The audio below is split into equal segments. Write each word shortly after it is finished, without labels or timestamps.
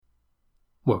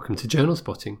Welcome to Journal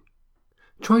Spotting.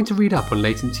 Trying to read up on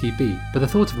latent TB, but the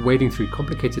thought of wading through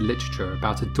complicated literature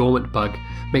about a dormant bug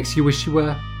makes you wish you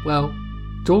were, well,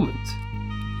 dormant.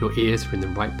 Your ears are in the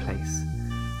right place.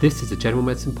 This is a general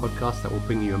medicine podcast that will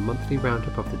bring you a monthly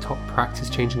roundup of the top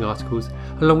practice-changing articles,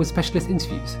 along with specialist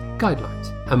interviews, guidelines,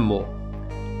 and more.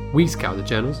 We scour the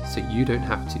journals so you don't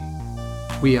have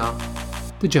to. We are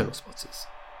the Journal Spotters.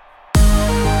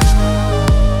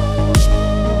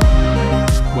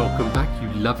 Welcome back, you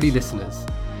lovely listeners.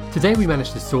 Today we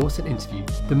managed to source and interview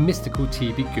the mystical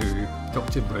TB guru,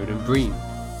 Dr. Ronan Breen.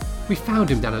 We found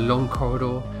him down a long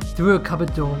corridor, through a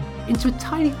cupboard door, into a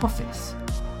tiny office,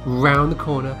 round the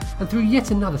corner and through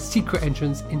yet another secret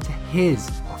entrance into his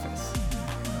office.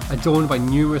 Adorned by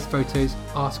numerous photos,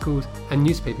 articles and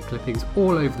newspaper clippings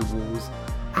all over the walls,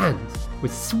 and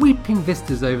with sweeping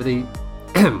vistas over the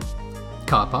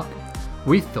car park,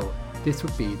 we thought this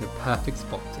would be the perfect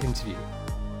spot to interview.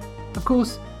 Of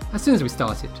course, as soon as we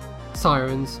started,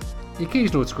 sirens, the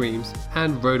occasional screams,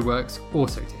 and roadworks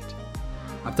also did.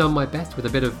 I've done my best with a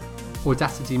bit of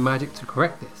Audacity magic to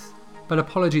correct this, but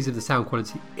apologies if the sound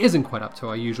quality isn't quite up to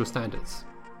our usual standards.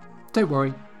 Don't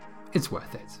worry, it's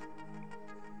worth it.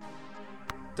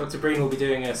 Dr. Breen will be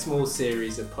doing a small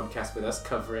series of podcasts with us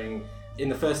covering, in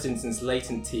the first instance,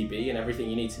 latent TB and everything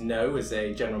you need to know as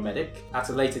a general medic. At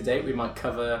a later date, we might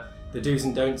cover the do's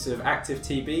and don'ts of active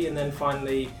TB, and then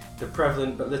finally the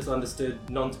prevalent but little understood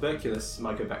non-tuberculous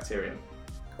mycobacterium.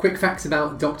 Quick facts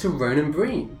about Dr. Ronan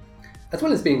Breen. As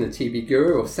well as being the TB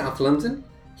guru of South London,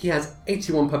 he has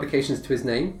 81 publications to his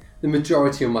name, the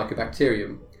majority on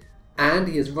mycobacterium, and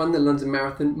he has run the London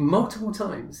Marathon multiple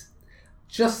times.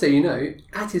 Just so you know,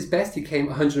 at his best he came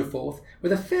 104th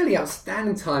with a fairly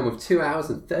outstanding time of 2 hours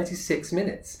and 36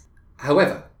 minutes.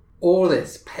 However, all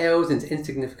this pales into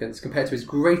insignificance compared to his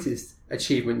greatest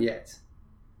achievement yet.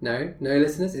 No,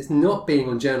 listeners, it's not being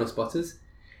on Journal Spotters.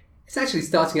 It's actually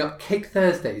starting up Cake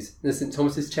Thursdays in the St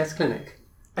Thomas's Chest Clinic.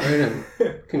 Ronan,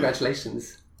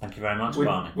 congratulations. Thank you very much,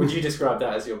 Barney. Would you describe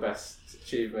that as your best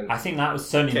achievement? I think that was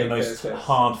certainly Cake the most Thursdays.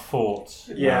 hard-fought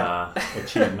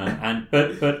achievement.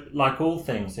 But like all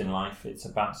things in life, it's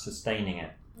about sustaining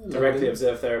it. Directly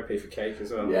observed therapy for Cake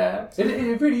as well. Yeah,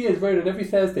 it really is. Ronan, every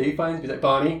Thursday he finds me like,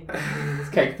 Barney, it's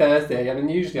Cake Thursday. I mean,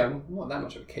 usually I'm not that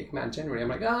much of a cake man generally. I'm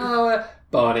like,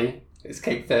 Barney, it's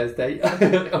Cake Thursday.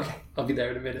 Okay, I'll be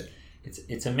there in a minute.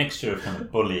 It's a mixture of kind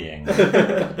of bullying.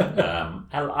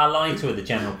 I lie to the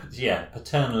general,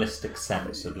 paternalistic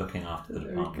sense of looking after the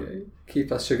department. Okay,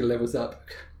 keep our sugar levels up.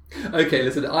 Okay,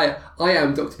 listen, I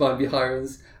am Dr. Barnaby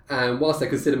Hirons, and whilst I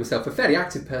consider myself a fairly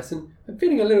active person, I'm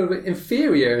feeling a little bit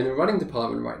inferior in the running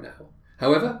department right now.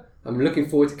 However, I'm looking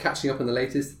forward to catching up on the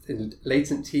latest in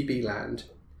latent TB land.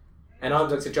 And I'm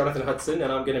Dr. Jonathan Hudson,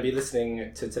 and I'm going to be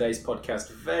listening to today's podcast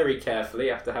very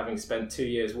carefully after having spent 2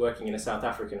 years working in a South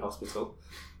African hospital.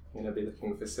 I'm going to be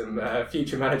looking for some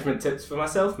future management tips for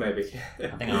myself, maybe. I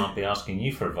think I'll be asking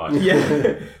you for advice. Yeah,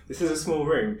 this is a small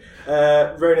room.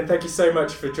 Ronan, thank you so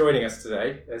much for joining us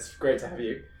today. It's great to have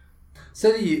you.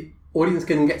 So the audience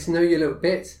can get to know you a little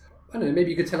bit. I don't know,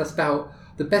 maybe you could tell us about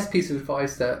the best piece of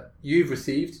advice that you've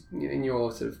received in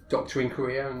your sort of doctoring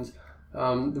career, and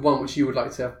the one which you would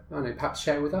like to, I don't know, perhaps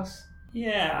share with us?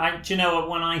 Yeah, do you know what?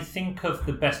 When I think of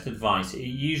the best advice, it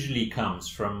usually comes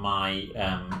from my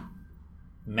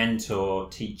mentor,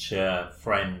 teacher,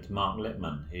 friend, Mark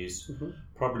Lippmann, who's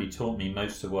probably taught me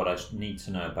most of what I need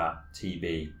to know about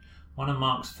TB. One of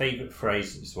Mark's favourite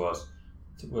phrases was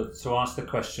to ask the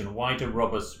question, why do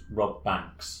robbers rob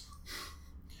banks?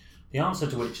 The answer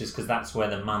to which is because that's where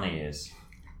the money is.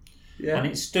 Yeah. And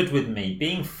it stood with me.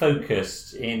 Being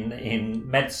focused in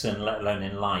medicine, let alone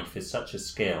in life, is such a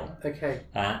skill. Okay.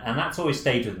 And that's always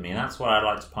stayed with me, and that's what I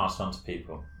like to pass on to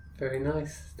people. Very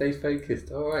nice. Stay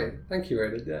focused. All right. Thank you,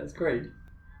 Ronan. Yeah, that's great.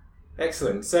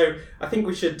 Excellent. So I think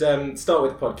we should start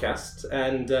with the podcast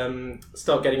and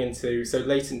start getting into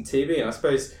latent TB. And I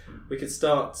suppose we could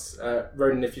start,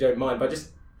 Ronan, if you don't mind, by just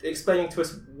explaining to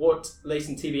us what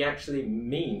latent TB actually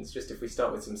means, just if we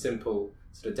start with some simple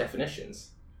sort of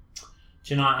definitions.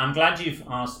 Do you know, I'm glad you've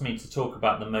asked me to talk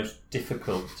about the most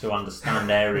difficult to understand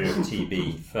area of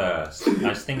TB first. I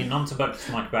was thinking non-tuberculous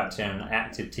mycobacterium and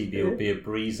active TB would be a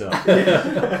breezer.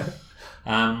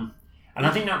 And I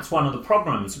think that's one of the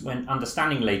problems when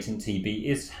understanding latent TB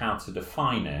is how to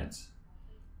define it.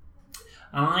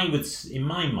 And I would, in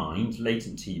my mind,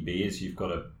 latent TB is you've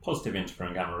got a positive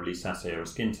interferon gamma release assay or a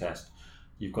skin test,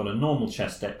 you've got a normal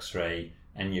chest x-ray,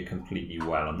 and you're completely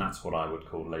well, and that's what I would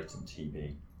call latent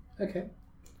TB. Okay,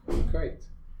 great.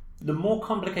 The more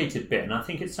complicated bit, and I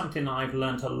think it's something that I've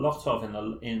learned a lot of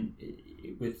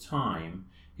with time,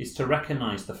 is to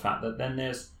recognise the fact that then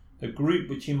there's a group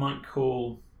which you might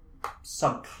call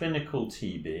subclinical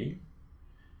TB.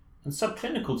 And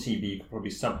subclinical TB you could probably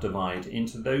subdivide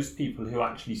into those people who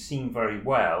actually seem very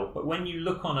well, but when you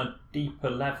look on a deeper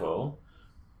level,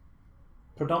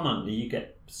 predominantly you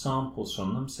get samples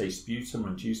from them, say sputum,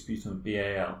 reduced sputum,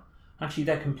 BAL. Actually,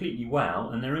 they're completely well,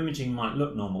 and their imaging might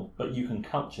look normal, but you can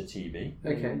culture TB.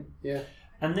 Okay, yeah.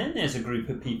 And then there's a group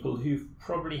of people who've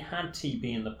probably had TB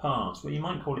in the past, where you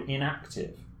might call it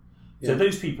inactive. So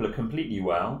those people are completely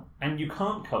well, and you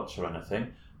can't culture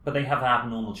anything, but they have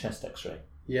abnormal chest X-ray.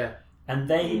 Yeah. And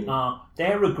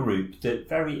they're a group that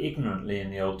very ignorantly in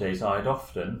the old days I'd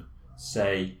often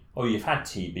say, oh, you've had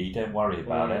TB, don't worry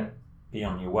about it. Be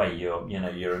on your way,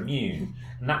 you're immune.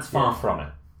 And that's far from it.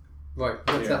 Right,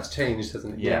 that's changed,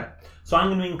 hasn't it? Yeah. So I'm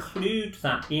going to include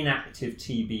that inactive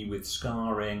TB with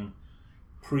scarring,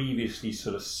 previously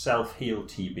sort of self-healed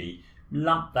TB,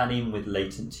 lump that in with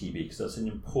latent TB because that's an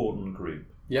important group.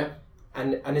 Yeah.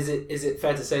 And is it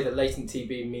fair to say that latent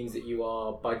TB means that you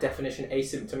are by definition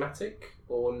asymptomatic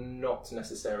or not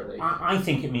necessarily? I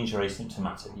think it means you're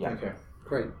asymptomatic. Yeah. Okay.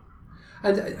 Great.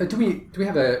 And do we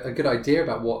have a good idea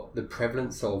about what the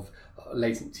prevalence of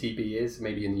latent TB is,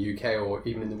 maybe in the UK or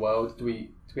even in the world? Do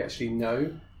we actually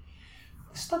know?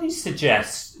 Studies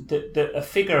suggest that a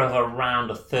figure of around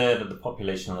a third of the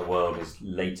population of the world is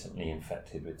latently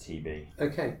infected with TB.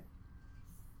 Okay.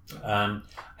 I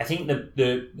think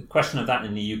the question of that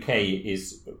in the UK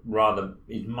is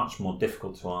much more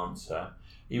difficult to answer.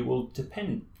 It will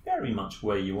depend very much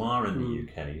where you are in the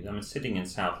UK. I mean, sitting in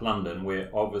South London, we're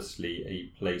obviously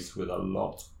a place with a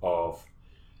lot of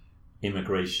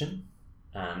immigration,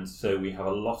 and so we have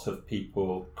a lot of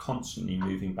people constantly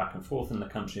moving back and forth in the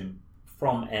country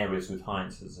from areas with high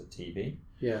incidence of TB.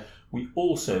 Yeah. We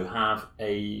also have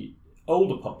a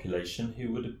older population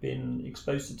who would have been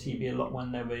exposed to TB a lot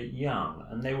when they were young,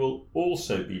 and they will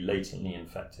also be latently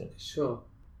infected. Sure.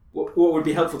 What would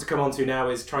be helpful to come on to now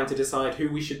is trying to decide who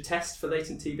we should test for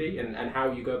latent TB and how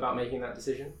you go about making that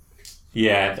decision.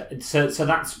 Yeah, so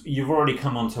that's, you've already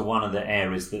come on to one of the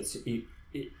areas that's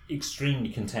extremely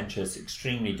contentious,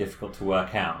 extremely difficult to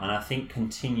work out, and I think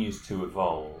continues to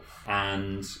evolve.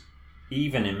 And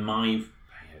even in my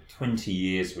 20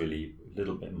 years, really, a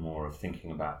little bit more of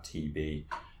thinking about TB,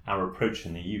 our approach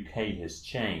in the UK has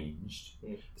changed.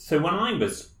 So when I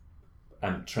was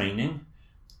training,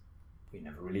 we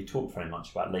never really talked very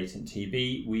much about latent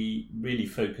TB. We really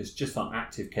focused just on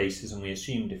active cases, and we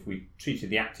assumed if we treated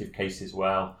the active cases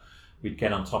well, we'd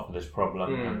get on top of this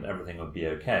problem and everything would be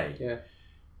okay. Yeah.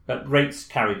 But rates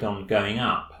carried on going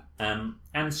up.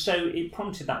 And so it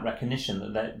prompted that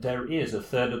recognition that there is a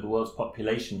third of the world's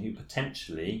population who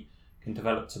potentially can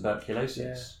develop tuberculosis.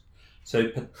 Yeah. So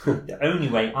the only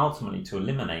way ultimately to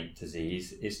eliminate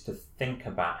disease is to think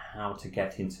about how to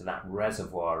get into that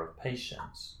reservoir of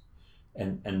patients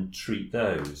and treat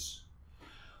those.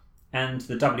 And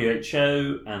the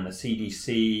WHO and the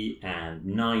CDC and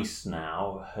NICE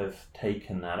now have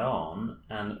taken that on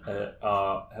and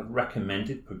have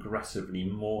recommended progressively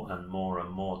more and more and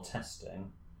more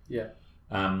testing. Yeah.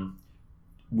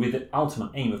 With the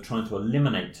ultimate aim of trying to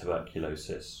eliminate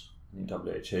tuberculosis. The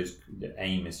WHO's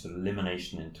aim is sort of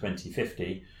elimination in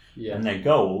 2050, and their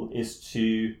goal is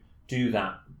to do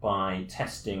that by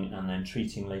testing and then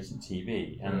treating latent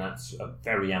TB, and that's a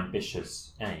very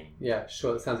ambitious aim. Yeah,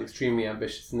 sure. That sounds extremely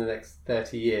ambitious in the next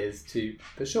 30 years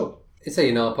for sure. Say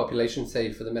in our population,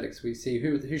 say for the medics we see,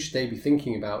 who should they be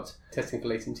thinking about testing for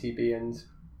latent TB? And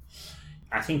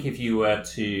I think if you were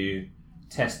to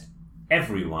test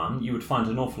everyone, you would find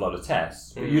an awful lot of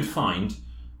tests, but you'd find,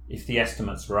 if the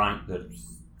estimate's right, that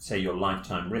say your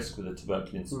lifetime risk with a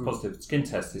tuberculosis positive skin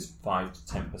test is 5 to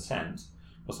 10%.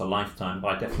 What's a lifetime?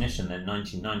 By definition, then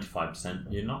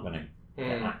 90-95%, you're not going to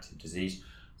get active disease.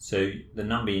 So the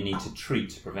number you need to treat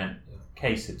to prevent a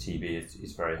case of TB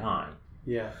is very high.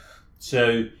 Yeah.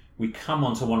 So we come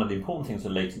on to one of the important things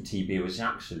with latent TB, which is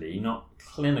actually not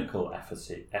clinical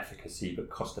efficacy, but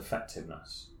cost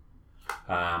effectiveness.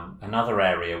 Another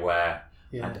area where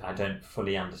I don't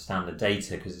fully understand the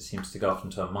data because it seems to go off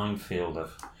into a minefield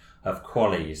of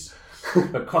qualies.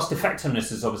 But cost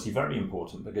effectiveness is obviously very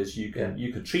important because you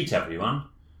could treat everyone,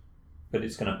 but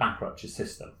it's going to bankrupt your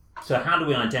system. So how do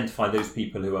we identify those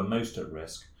people who are most at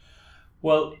risk?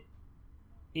 Well,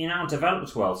 in our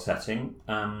developed world setting,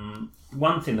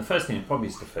 the first thing probably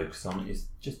is to focus on is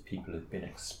just people who've been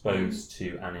exposed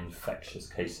to an infectious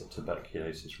case of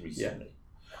tuberculosis recently.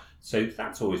 Yeah. So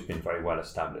that's always been very well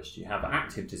established. You have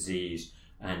active disease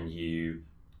and you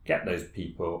get those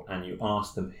people and you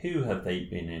ask them who have they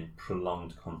been in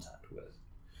prolonged contact with.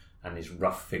 And this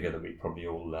rough figure that we probably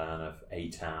all learn of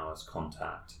 8 hours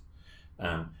contact.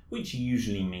 which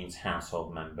usually means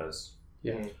household members,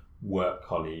 Yeah. work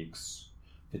colleagues,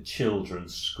 the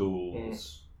children's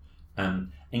schools,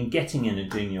 and getting in and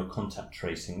doing your contact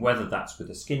tracing, whether that's with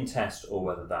a skin test or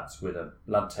whether that's with a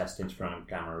blood test, interferon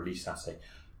gamma release assay,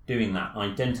 doing that,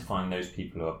 identifying those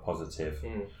people who are positive,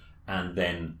 and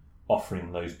then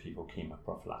offering those people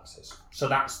chemoprophylaxis. So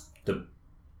that's the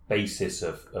basis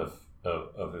of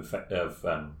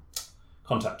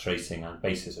contact tracing and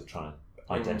basis of trying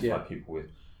to identify people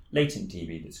with latent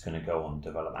TB that's going to go on and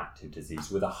develop active disease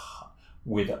with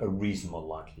a reasonable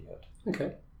likelihood.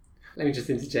 Okay. Let me just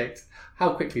interject.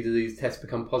 How quickly do these tests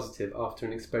become positive after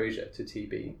an exposure to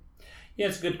TB? Yeah,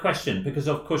 it's a good question, because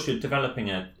of course you're developing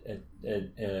an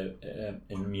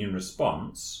immune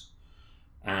response,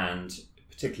 and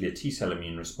particularly a T-cell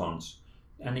immune response,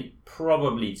 and it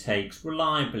probably takes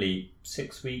reliably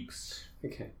 6 weeks.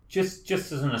 Okay. Just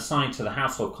as an aside to the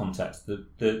household context,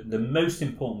 the most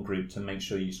important group to make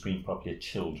sure you screen properly are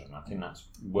children. I think that's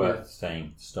worth saying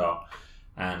at the start.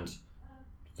 And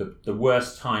the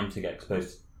worst time to get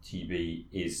exposed to TB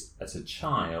is as a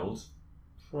child,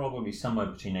 probably somewhere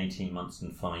between 18 months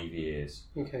and 5 years.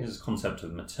 Okay. This concept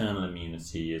of maternal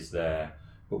immunity is there,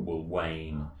 but will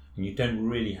wane. And you don't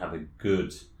really have a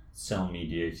good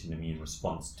cell-mediated immune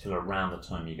response till around the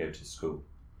time you go to school.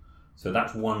 So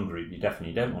that's one group you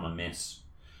definitely don't want to miss.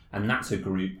 And that's a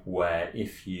group where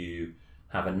if you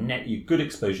have a good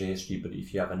exposure history, but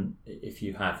if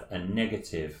you have a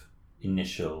negative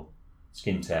initial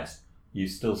skin test, you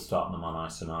still start them on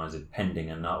isoniazid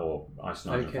or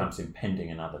isoniazid rifampicin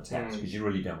pending another test, because you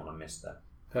really don't want to miss that.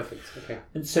 Perfect. Okay.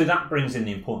 And so that brings in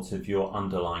the importance of your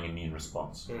underlying immune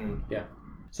response. Yeah.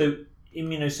 So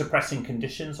immunosuppressing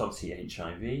conditions, obviously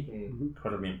HIV,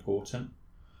 incredibly important.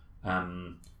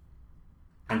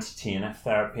 Anti-TNF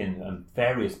therapy and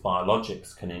various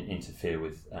biologics can interfere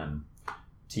with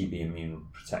TB immune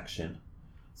protection.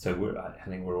 So I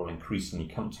think we're all increasingly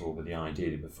comfortable with the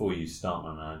idea that before you start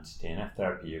on an anti-TNF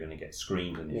therapy, you're going to get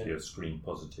screened, and if you're screened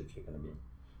positive,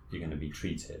 you're going to be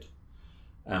treated.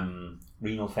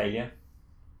 Renal failure,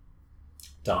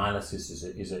 dialysis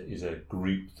is a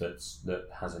group that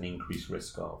has an increased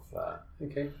risk of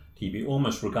TB,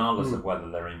 almost regardless of whether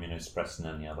they're immunosuppressed in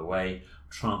any other way.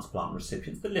 Transplant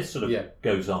recipients, the list sort of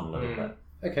goes on a little bit.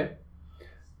 Okay.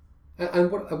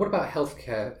 And what about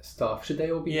healthcare staff? Should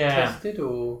they all be tested,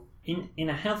 or in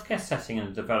a healthcare setting in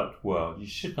a developed world, you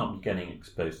should not be getting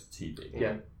exposed to TB.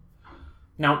 Yeah.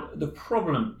 Now the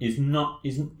problem is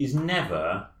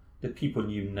never the people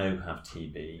you know have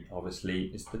TB. Obviously,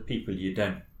 it's the people you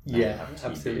don't know have TB.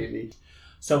 Absolutely.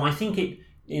 So I think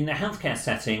in a healthcare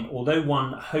setting, although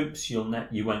one hopes you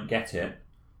won't get it,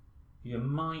 you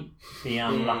might be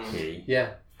unlucky.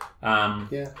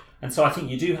 And so I think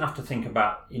you do have to think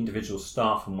about individual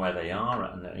staff and where they are,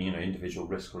 and individual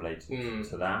risk related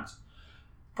to that.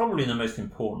 Probably the most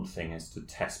important thing is to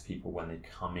test people when they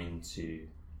come into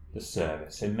the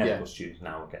service. So medical students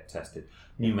now will get tested.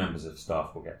 New members of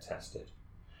staff will get tested,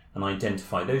 and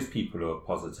identify those people who are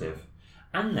positive,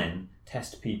 and then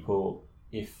test people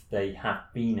if they have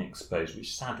been exposed,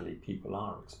 which sadly people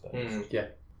are exposed.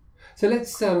 So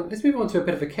let's move on to a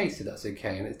bit of a case, if that's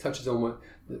okay, and it touches on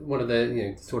one of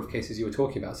the sort of cases you were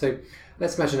talking about. So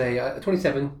let's imagine a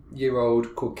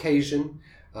 27-year-old Caucasian,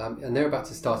 and they're about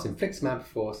to start infliximab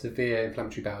for severe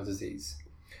inflammatory bowel disease.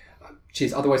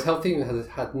 She's otherwise healthy and has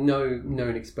had no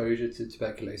known exposure to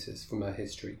tuberculosis from her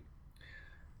history.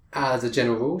 As a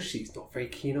general rule, she's not very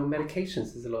keen on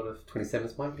medications, as a lot of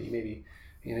 27s might be. Maybe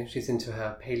she's into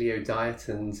her paleo diet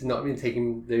and not really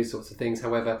taking those sorts of things.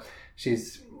 However,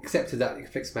 she's accepted that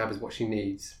infliximab is what she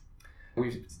needs.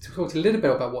 We've talked a little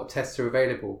bit about what tests are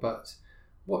available, but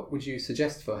what would you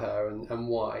suggest for her and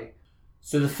why?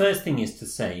 So the first thing is to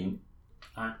say,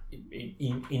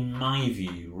 in my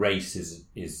view, race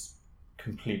is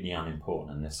completely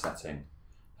unimportant in this setting.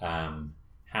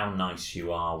 How nice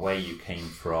you are, where you came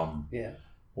from,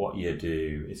 what you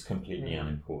do is completely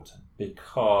unimportant,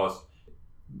 because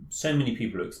so many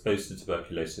people are exposed to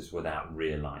tuberculosis without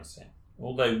realising.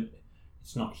 Although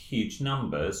it's not huge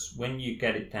numbers, when you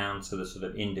get it down to the sort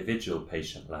of individual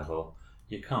patient level,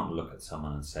 you can't look at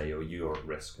someone and say, you're at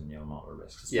risk and you're not at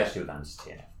risk, especially with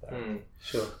anti-TNF therapy.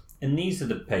 Sure. And these are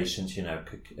the patients,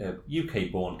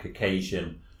 UK-born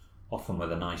Caucasian, often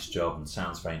with a nice job and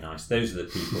sounds very nice. Those are the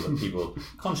people that people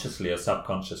consciously or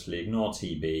subconsciously ignore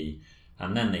TB,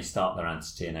 and then they start their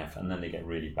anti-TNF, and then they get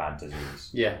really bad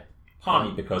disease.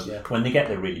 Partly because when they get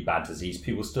their really bad disease,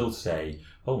 people still say,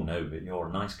 oh no, but you're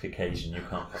a nice Caucasian, you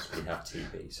can't possibly have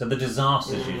TB. So the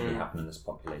disasters usually happen in this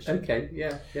population. Okay,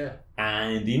 yeah.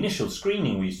 And the initial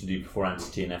screening we used to do before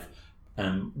anti-TNF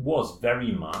was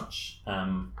very much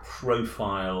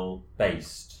profile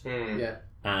based. Yeah.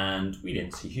 And we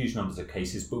didn't see huge numbers of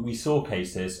cases, but we saw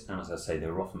cases, and as I say, they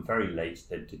were often very late.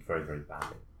 They did very, very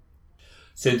badly.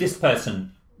 So this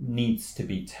person needs to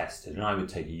be tested, and I would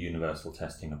take a universal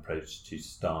testing approach to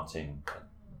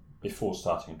before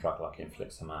starting a drug like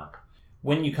infliximab.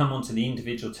 When you come onto the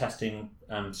individual testing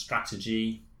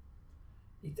strategy,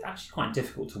 it's actually quite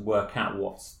difficult to work out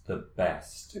what's the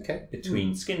best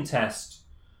between skin test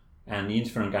and the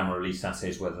interferon gamma release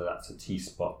assays, whether that's a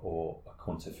T-spot or a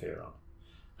quantiferon.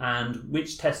 And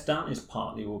which test done is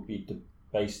partly will be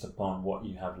based upon what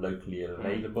you have locally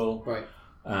available, right?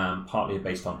 Partly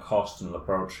based on cost and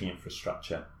laboratory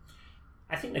infrastructure.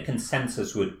 I think the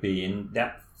consensus would be in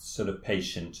that sort of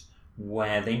patient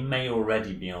where they may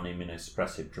already be on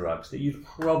immunosuppressive drugs that you'd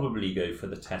probably go for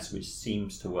the test which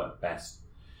seems to work best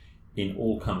in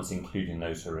all comers, including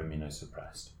those who are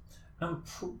immunosuppressed. And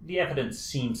the evidence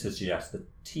seems to suggest that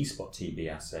T-spot TB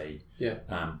assay,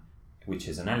 which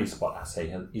is an ELISpot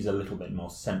assay, is a little bit more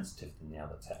sensitive than the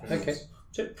other tests. Okay.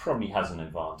 So it probably has an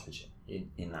advantage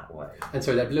in that way. And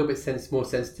so they're a little bit more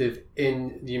sensitive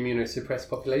in the immunosuppressed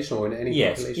population or in any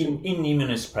population? Yes, in the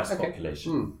immunosuppressed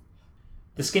population.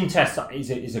 The skin test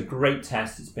is a great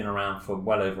test. It's been around for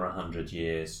well over 100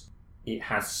 years. It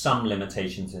has some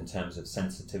limitations in terms of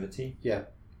sensitivity. Yeah.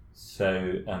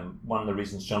 So one of the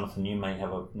reasons, Jonathan, you may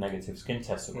have a negative skin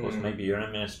test, of course, maybe you're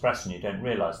immunosuppressed and you don't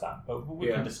realise that, but we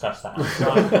can discuss that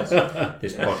outside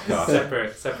this podcast.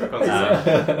 Separate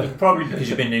conversation. Probably because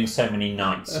you've been doing so many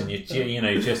nights and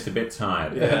you're just a bit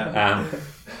tired. Yeah.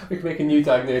 We can make a new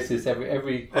diagnosis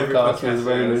every podcast with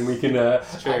Ronan. We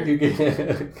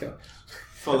can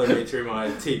follow me through my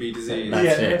TB disease.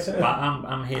 That's it. But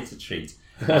I'm here to treat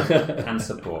and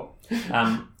support.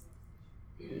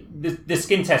 The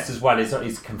skin test as well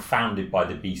is confounded by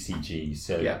the BCG,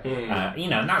 so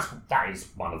and that is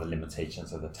one of the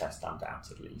limitations of the test,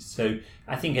 undoubtedly. So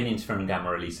I think an interferon gamma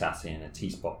release assay and a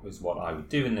T-spot was what I would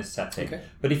do in this setting. Okay.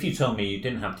 But if you told me you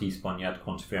didn't have T-spot and you had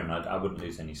quantiferon, I wouldn't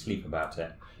lose any sleep about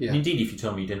it. Yeah. And indeed, if you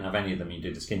told me you didn't have any of them, you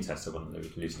did a skin test, I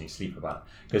wouldn't lose any sleep about it,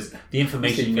 because the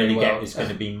information you're going to get is going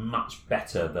to be much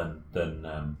better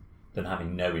than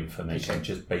having no information,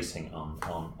 just basing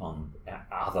on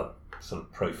other sort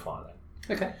of profiling.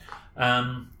 Okay.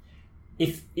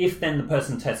 If then the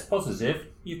person tests positive,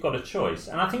 you've got a choice,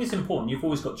 and I think it's important. You've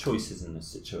always got choices in this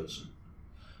situation,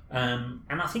 and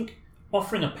I think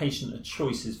offering a patient a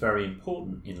choice is very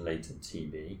important in latent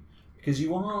TB because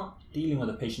you are dealing with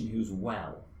a patient who's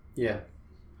well. Yeah.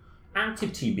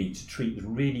 Active TB to treat is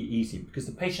really easy because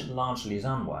the patient largely is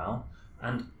unwell,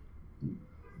 and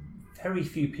very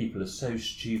few people are so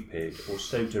stupid or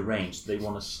so deranged they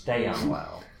want to stay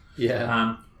unwell.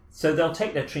 Yeah. So they'll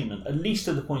take their treatment at least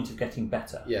to the point of getting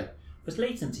better. Yeah. With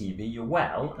latent TB, you're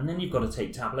well, and then you've got to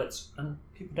take tablets, and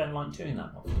people don't like doing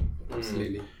that often.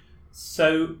 Absolutely.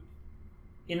 So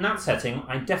in that setting,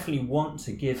 I definitely want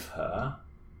to give her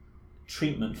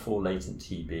treatment for latent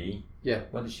TB,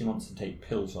 whether she wants to take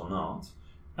pills or not,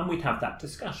 and we'd have that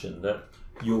discussion that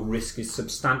your risk is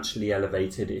substantially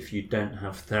elevated if you don't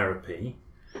have therapy.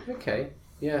 Okay,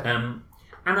 yeah.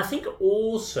 And I think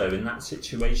also in that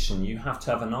situation, you have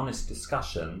to have an honest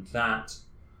discussion that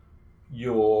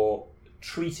your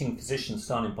treating physician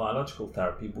starting biological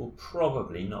therapy will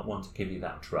probably not want to give you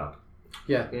that drug.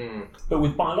 Yeah. But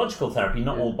with biological therapy,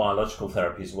 not all biological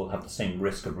therapies will have the same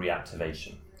risk of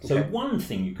reactivation. So one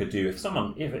thing you could do,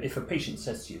 if a patient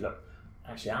says to you, look,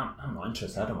 actually, I'm not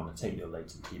interested, I don't want to take your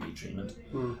latent TB treatment.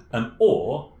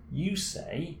 Or you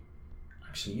say,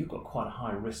 actually, you've got quite a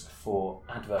high risk for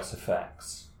adverse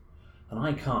effects, and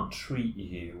I can't treat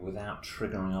you without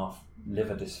triggering off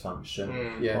liver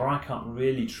dysfunction, or I can't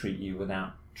really treat you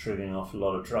without triggering off a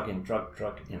lot of drug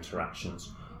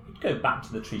interactions. You'd go back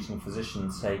to the treating physician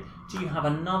and say, do you have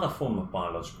another form of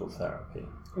biological therapy?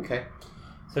 Okay.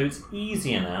 So it's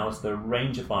easier now, as the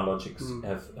range of biologics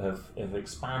have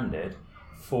expanded,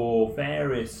 for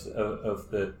various of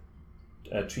the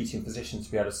treating physicians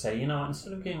to be able to say,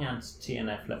 instead of giving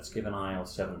anti-TNF, let's give an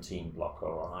IL-17 blocker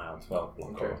or an IL-12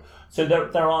 blocker. Okay. So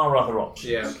there are other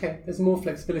options. Yeah. Okay, there's more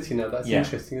flexibility now. That's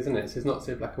interesting, isn't it? So it's not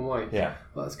so black and white. Yeah.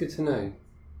 Well, that's good to know.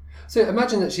 So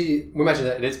imagine that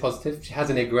it is positive. She has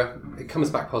an IGRA. It comes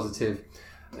back positive.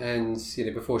 And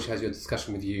before she has your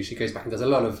discussion with you, she goes back and does a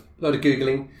lot of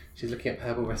Googling. She's looking up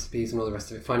herbal recipes and all the rest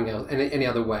of it, finding out any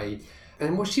other way.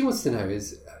 And what she wants to know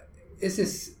is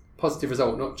this positive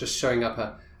result not just showing up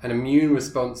an immune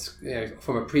response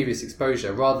from a previous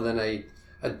exposure, rather than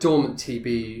a dormant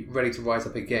TB ready to rise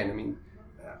up again? I mean,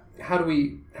 how can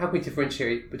we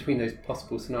differentiate between those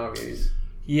possible scenarios?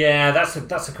 Yeah, that's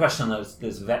a question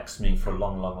that's vexed me for a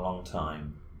long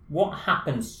time. What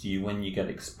happens to you when you get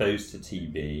exposed to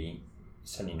TB?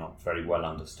 Certainly not very well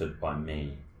understood by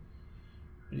me.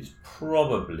 But it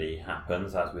probably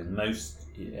happens, as with most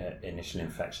initial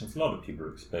infections. A lot of people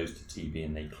are exposed to TB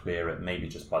and they clear it, maybe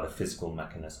just by the physical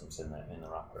mechanisms in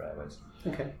their upper airways.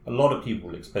 Okay. A lot of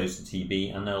people exposed to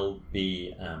TB and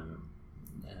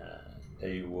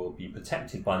they will be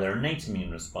protected by their innate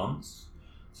immune response.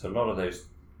 So a lot of those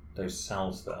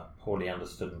cells that are poorly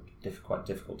understood and quite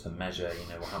difficult to measure,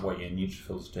 what your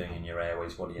neutrophils doing in your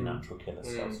airways, what are your natural killer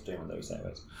cells doing with those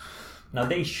airways. Now,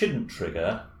 they shouldn't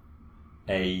trigger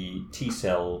a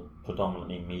T-cell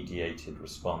predominantly mediated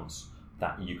response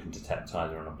that you can detect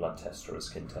either on a blood test or a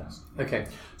skin test. Okay.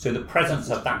 So the presence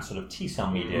of that sort of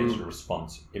T-cell mediated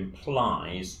response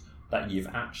implies that you've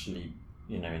actually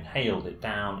inhaled it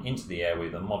down into the airway,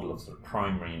 the model of sort of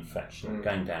primary infection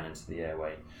going down into the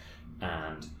airway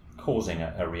and causing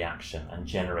a reaction and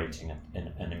generating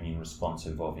an immune response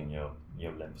involving your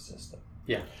lymph system.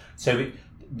 Yeah. So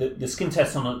the skin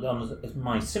test, on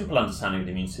my simple understanding of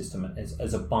the immune system, is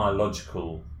as a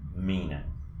biological meaning.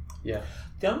 Yeah.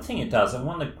 The other thing it does, and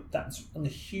one of the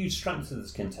huge strengths of the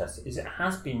skin test, is it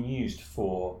has been used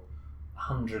for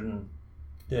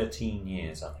 113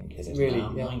 years, I think it is really?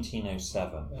 now, yeah.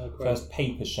 1907. Great. First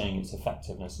paper showing its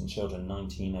effectiveness in children,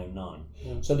 1909.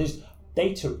 Yeah. So there's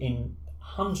data in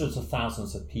hundreds of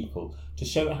thousands of people to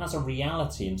show it has a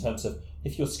reality in terms of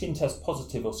if you're skin test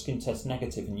positive or skin test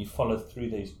negative and you follow through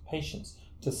those patients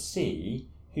to see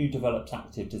who developed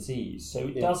active disease. So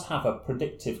it does have a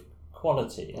predictive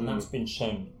quality, and that's been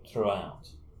shown throughout.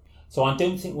 So I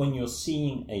don't think when you're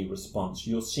seeing a response,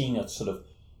 you're seeing a sort of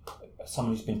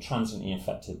someone who's been transiently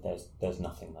infected, there's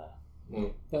nothing there.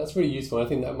 That's really useful. I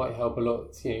think that might help a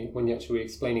lot, when you're actually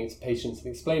explaining it to patients and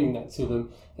explaining that to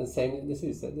them and saying that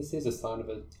this is a sign of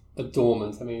a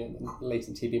dormant. I mean,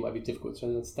 latent TB might be difficult to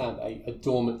understand. A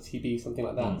dormant TB, something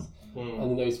like that, and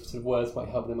then those sort of words might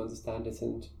help them understand it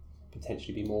and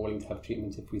potentially be more willing to have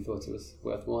treatment if we thought it was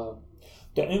worthwhile.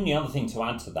 The only other thing to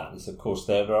add to that is, of course,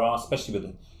 there are,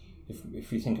 especially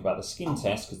if we think about the skin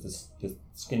test, because the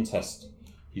skin test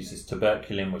uses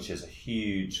tuberculin, which is a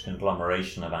huge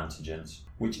conglomeration of antigens,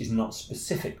 which is not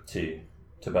specific to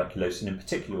tuberculosis, and in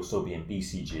particular will still be in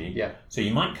BCG. Yeah. So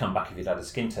you might come back if you'd had a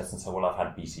skin test and say, well, I've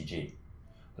had BCG.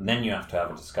 And then you have to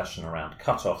have a discussion around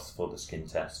cut-offs for the skin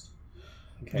test.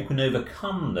 Okay. You can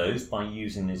overcome those by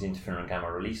using these interferon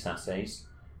gamma release assays,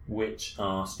 which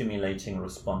are stimulating a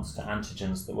response to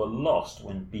antigens that were lost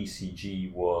when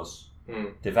BCG was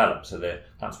developed. So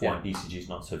that's why BCG is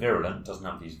not so virulent. It doesn't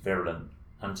have these virulent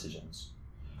antigens.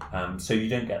 So you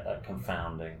don't get that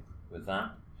confounding with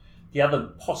that. The other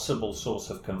possible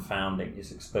source of confounding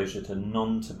is exposure to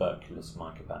non-tuberculous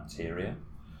mycobacteria,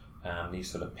 these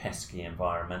sort of pesky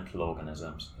environmental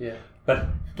organisms. Yeah. But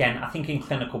again, I think in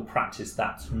clinical practice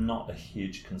that's not a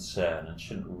huge concern and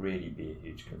shouldn't really be a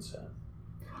huge concern.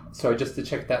 Sorry, just to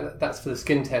check that's for the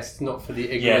skin test, not for the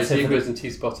IGRAs and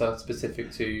T-spot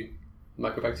specific to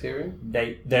mycobacterium?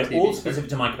 They're TB, all specific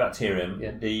to mycobacterium.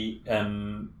 Yeah. The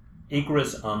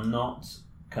IGRAs are not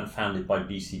confounded by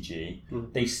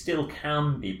BCG. They still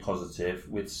can be positive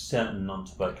with certain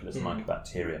non-tuberculous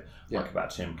mycobacteria. Yeah.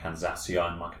 Mycobacterium kansasii,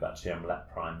 Mycobacterium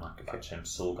leprae, Mycobacterium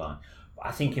sulgi. But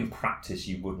I think in practice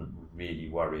you wouldn't really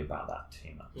worry about that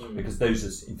too much because those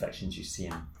are infections you see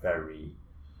in very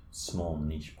small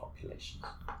niche populations.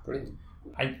 Brilliant.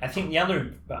 I think the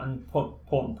other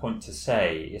important point to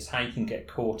say is how you can get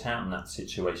caught out in that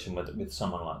situation with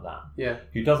someone like that,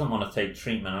 who doesn't want to take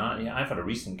treatment. I've had a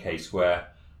recent case where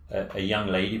a young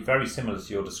lady, very similar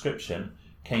to your description,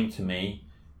 came to me,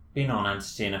 been on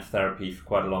anti-TNF therapy for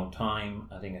quite a long time.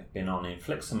 I think I've been on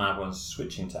infliximab, was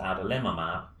switching to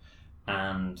adalimumab,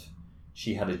 and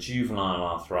she had a juvenile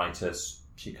arthritis.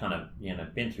 She kind of,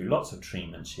 been through lots of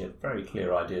treatments. She had very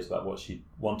clear ideas about what she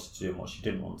wanted to do and what she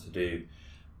didn't want to do.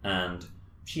 And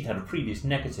she'd had a previous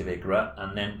negative IGRA,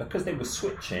 and then because they were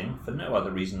switching, for no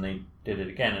other reason, they did it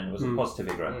again, and it was a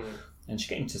positive IGRA. And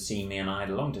she came to see me, and I had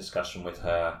a long discussion with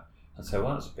her, and said,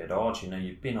 well, that's a bit odd.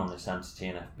 You've been on this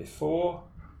anti-TNF before.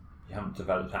 You haven't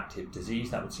developed active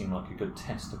disease. That would seem like a good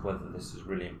test of whether this is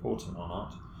really important or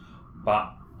not.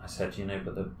 But I said,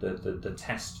 but the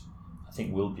test, I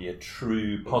think, will be a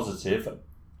true positive.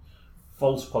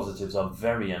 False positives are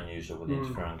very unusual with the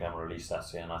interferon gamma release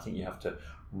assay, and I think you have to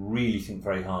really think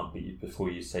very hard before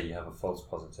you say you have a false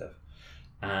positive.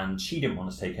 And she didn't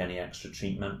want to take any extra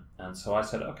treatment, and so I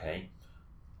said, okay,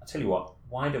 I'll tell you what,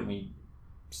 why don't we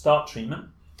start treatment,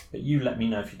 but you let me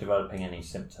know if you're developing any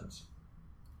symptoms.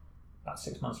 About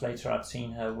 6 months later, I'd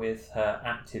seen her with her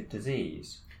active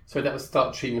disease. So that was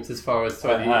start treatment as far as...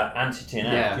 anti-TNF.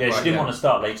 Yeah, she right, didn't want to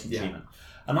start latent Yeah. treatment.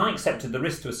 And I accepted the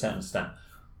risk to a certain extent.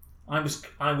 I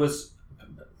was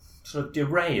sort of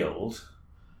derailed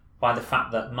by the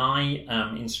fact that my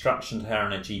instruction to her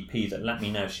and her GP that let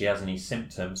me know if she has any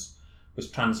symptoms was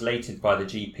translated by the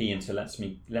GP into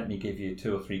let me give you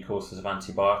 2 or 3 courses of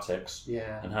antibiotics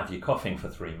and have you coughing for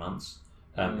 3 months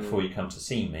before you come to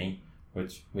see me,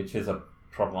 which is a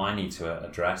problem I need to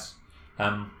address.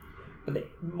 But the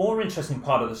more interesting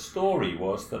part of the story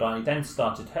was that I then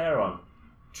started her on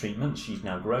treatment. She's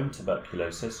now grown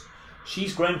tuberculosis.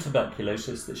 She's grown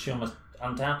tuberculosis that she almost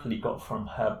undoubtedly got from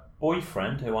her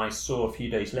boyfriend, who I saw a few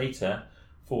days later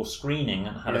for screening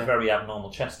and had a very abnormal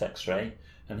chest x-ray.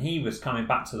 And he was coming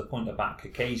back to the point about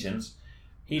Caucasians.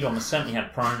 He'd almost certainly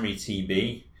had primary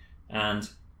TB, and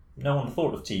no one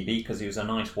thought of TB because he was a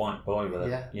nice white boy with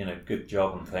a good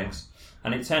job and things.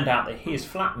 And it turned out that his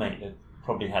flatmate had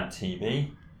probably had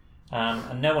TB,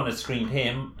 and no one had screened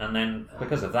him. And then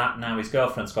because of that, now his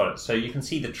girlfriend's got it. So you can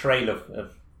see the trail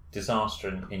of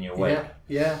disaster in your wake.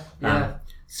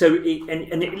 So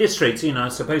it illustrates,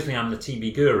 supposedly I'm the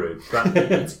TB guru, but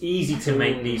it's easy to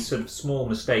make these sort of small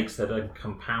mistakes that are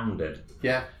compounded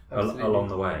along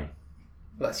the way.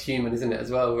 Well, that's human, isn't it,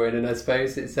 as well, Ronan? I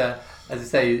suppose it's, as I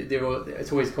say,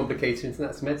 it's always complications, and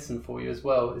that's medicine for you as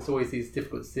well. It's always these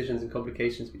difficult decisions and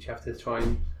complications which you have to try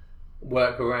and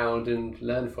work around and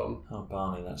learn from. Oh,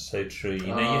 Barney, that's so true.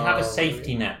 You have a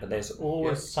safety net, but there's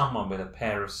always someone with a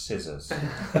pair of scissors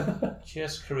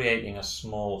just creating a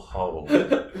small hole.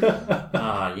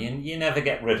 You never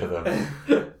get rid of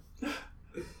them.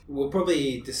 We'll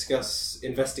probably discuss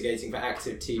investigating for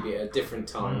active TB at a different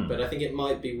time, but I think it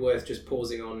might be worth just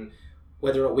pausing on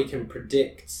whether or not we can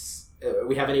predict,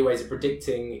 we have any ways of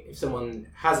predicting if someone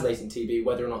has latent TB,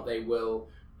 whether or not they will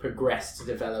progress to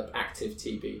develop active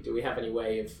TB. Do we have any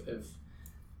way of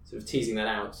sort of teasing that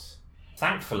out?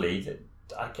 Thankfully,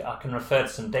 I can refer to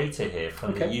some data here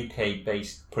from the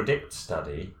UK-based PREDICT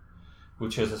study,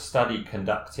 which was a study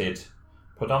conducted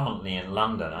predominantly in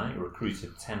London. I think it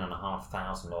recruited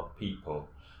 10,500 odd people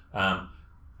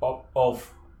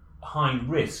of high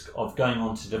risk of going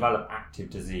on to develop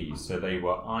active disease. So they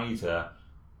were either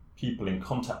people in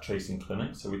contact tracing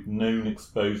clinics, so with known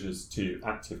exposures to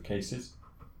active cases,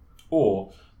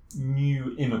 or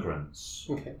new immigrants.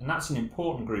 And that's an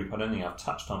important group I don't think I've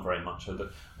touched on very much,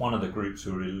 one of the groups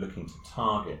we're really looking to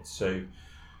target. So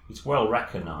it's well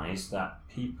recognised that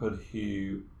people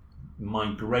who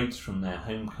migrate from their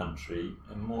home country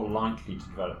are more likely to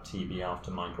develop TB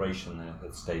after migration than if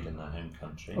they'd stayed in their home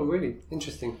country. Oh, really?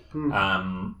 Interesting.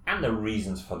 And the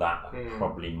reasons for that are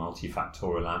probably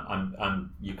multifactorial.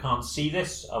 You can't see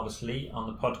this, obviously, on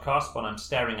the podcast, but I'm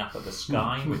staring up at the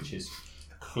sky, which is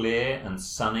clear and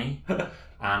sunny,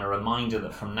 and a reminder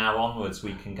that from now onwards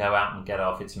we can go out and get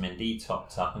our vitamin D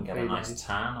topped up and get a nice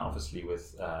tan, obviously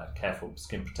with careful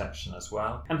skin protection as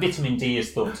well. And vitamin D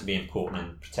is thought to be important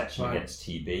in protection against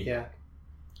TB.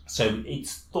 So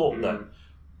it's thought that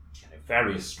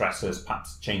various stressors,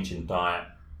 perhaps change in diet,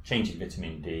 change in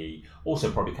vitamin D,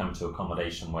 also probably come to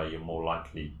accommodation where you're more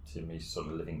likely to be sort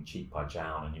of living cheek by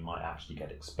jowl and you might actually get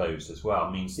exposed as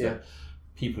well, means that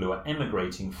people who are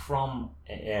emigrating from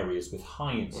areas with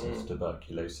high incidence of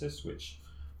tuberculosis, which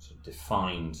sort of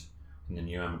defined in the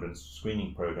new immigrants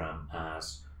screening program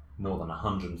as more than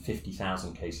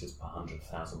 150,000 cases per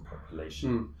 100,000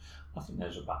 population. I think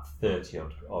there's about 30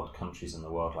 odd countries in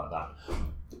the world like that.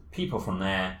 People from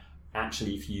there,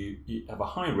 actually, if you have a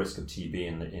high risk of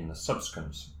TB in the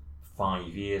subsequent 5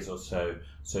 years or so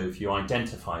if you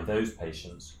identify those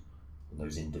patients,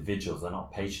 those individuals, they're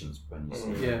not patients when you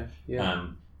see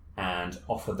them, and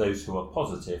offer those who are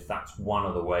positive, that's one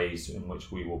of the ways in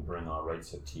which we will bring our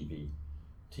rates of TB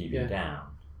down.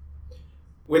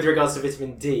 With regards to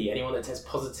vitamin D, anyone that tests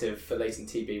positive for latent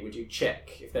TB, would you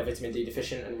check if they're vitamin D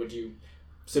deficient, and would you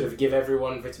sort of give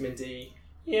everyone vitamin D?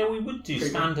 Yeah, we would do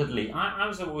standardly. I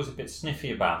was always a bit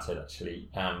sniffy about it, actually,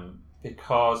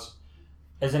 because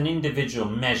as an individual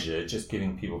measure, just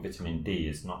giving people vitamin D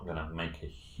is not going to make a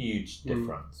huge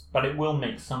difference, but it will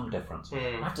make some difference.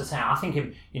 I have to say, I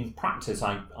think in practice,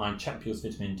 I check people's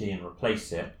vitamin D and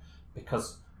replace it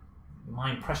because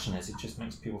my impression is it just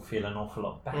makes people feel an awful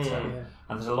lot better.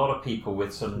 And there's a lot of people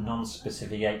with sort of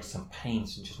non-specific aches and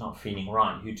pains and just not feeling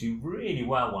right who do really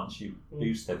well once you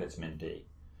boost their vitamin D.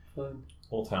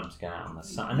 All tell them to get out in the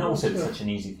sun. And also it's such an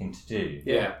easy thing to do.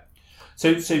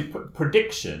 So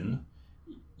prediction,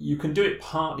 you can do it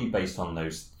partly based on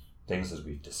those things as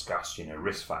we've discussed,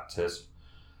 risk factors.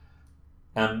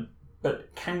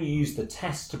 But can you use the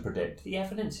test to predict? The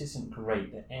evidence isn't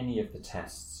great that any of the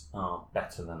tests are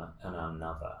better than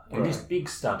another. And this big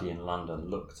study in London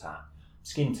looked at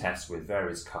skin tests with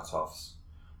various cut-offs,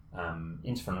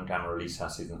 interferon gamma release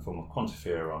assays in the form of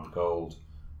quantiferon gold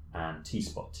and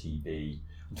T-spot TB,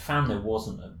 and found there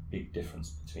wasn't a big difference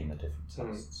between the different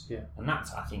tests. And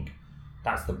that's, I think,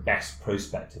 that's the best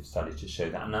prospective study to show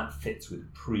that, and that fits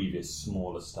with previous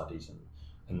smaller studies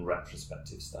and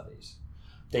retrospective studies.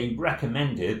 They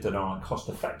recommended that on a cost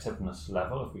effectiveness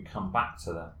level, if we come back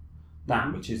to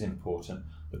that which is important,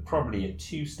 that probably a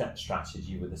 2-step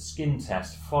strategy with a skin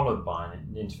test followed by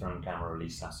an interferon gamma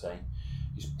release assay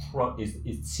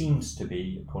it seems to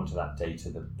be, according to that data,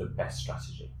 the best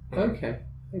strategy. Okay.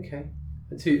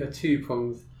 A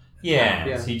two-pronged.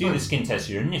 Yeah, so you do the skin test,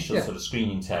 your initial sort of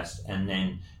screening test, and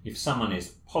then if someone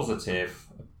is positive,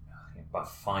 I think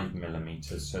about 5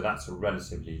 millimeters, so that's a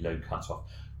relatively low cutoff,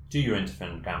 do your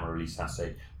interferon gamma release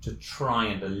assay to try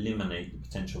and eliminate the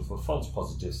potential for false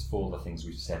positives for the things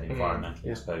we've said, environmental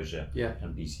exposure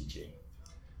and BCG.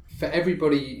 For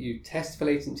everybody you test for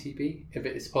latent TB, if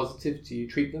it is positive, do you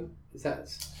treat them? Is that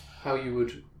how you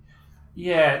would...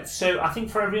 Yeah, so I think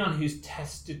for everyone who's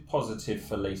tested positive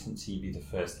for latent TB, the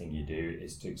first thing you do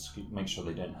is to make sure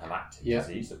they don't have active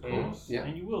disease, of course.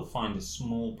 And you will find a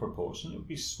small proportion. It will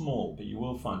be small, but you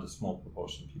will find a small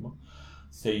proportion of people.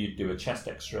 So you do a chest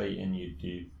x-ray and you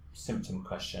do symptom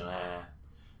questionnaire.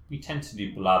 We tend to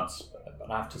do bloods,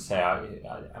 but I have to say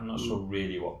I'm not sure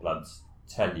really what bloods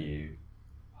tell you.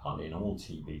 Hardly in all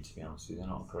TB, to be honest with you, they're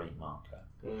not a great marker.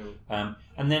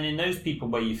 And then in those people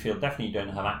where you feel definitely don't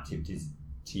have active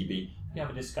TB, you have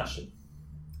a discussion.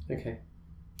 Okay.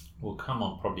 We'll come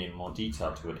on probably in more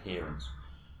detail to adherence.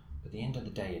 But at the end of the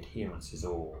day, adherence is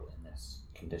all in this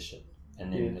condition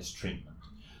and in this treatment.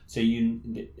 So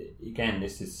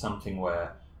this is something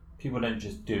where people don't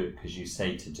just do it because you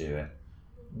say to do it.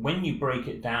 When you break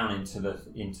it down into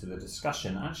the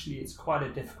discussion, actually it's quite a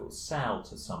difficult sell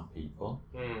to some people.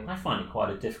 I find it quite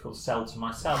a difficult sell to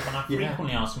myself, and I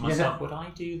frequently ask myself, would I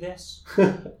do this?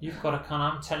 You've got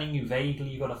I'm telling you vaguely,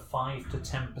 you've got a 5 to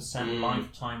 10%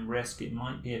 lifetime risk. It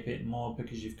might be a bit more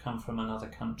because you've come from another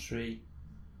country,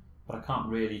 but I can't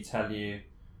really tell you.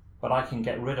 But I can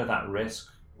get rid of that risk.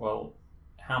 Well,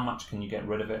 how much can you get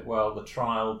rid of it? Well, the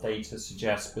trial data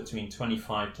suggests between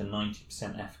 25 to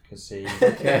 90% efficacy.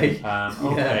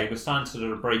 We're starting to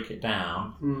sort of break it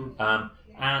down.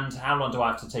 And how long do I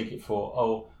have to take it for?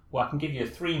 Oh, well, I can give you a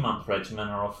 3-month regimen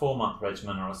or a 4-month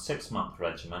regimen or a 6-month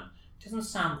regimen. It doesn't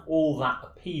sound all that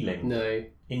appealing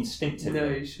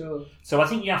instinctively. No, sure. So I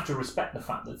think you have to respect the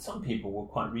fact that some people will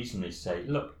quite reasonably say,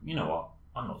 look, you know what,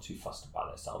 I'm not too fussed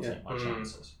about this, I'll take my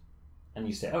chances. And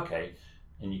you say, okay,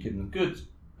 and you give them good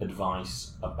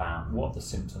advice about what the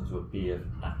symptoms would be of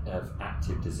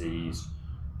active disease,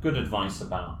 good advice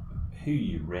about who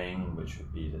you ring, which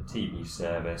would be the TB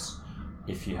service,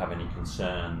 if you have any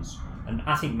concerns, and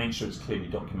I think make sure it's clearly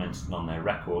documented on their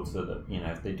records that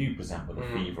if they do present with a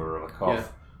fever or a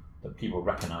cough, that people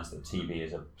recognise that TB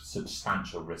is a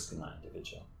substantial risk in that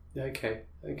individual. Okay,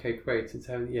 great. And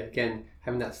so, again,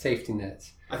 having that safety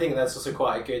net. I think that's also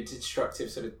quite a good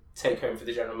instructive sort of take home for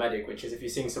the general medic, which is if you're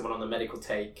seeing someone on the medical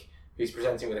take who's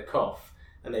presenting with a cough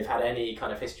and they've had any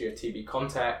kind of history of TB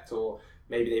contact, or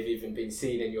maybe they've even been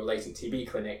seen in your latent TB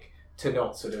clinic, to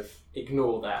not sort of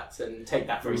ignore that and take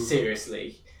that very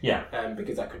seriously.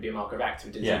 Because that could be a marker of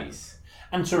active disease.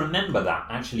 And to remember that,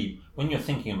 actually, when you're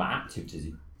thinking about active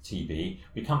TB,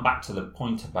 we come back to the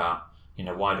point about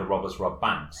why do robbers rob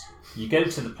banks? You go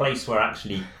to the place where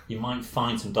actually you might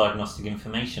find some diagnostic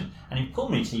information. And in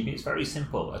pulmonary TB, it's very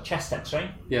simple. A chest x-ray,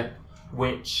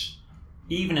 which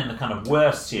even in the kind of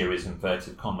worst series,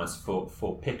 inverted commas, for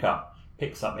picks up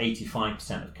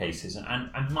 85% of cases.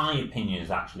 And my opinion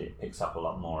is actually it picks up a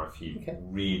lot more if you're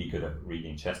really good at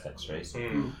reading chest x-rays.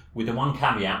 With the one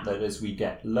caveat that as we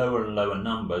get lower and lower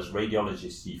numbers,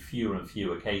 radiologists see fewer and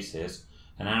fewer cases.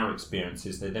 And our experience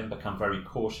is they then become very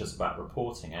cautious about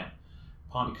reporting it,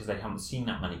 partly because they haven't seen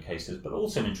that many cases, but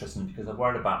also interesting because they're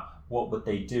worried about what would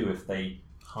they do if they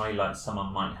highlight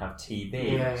someone might have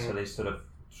TB, so they sort of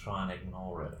try and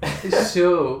ignore it.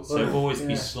 Sure. So always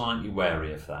be slightly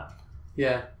wary of that.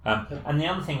 Yeah. And the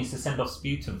other thing is to send off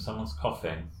sputum. Someone's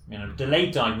coughing.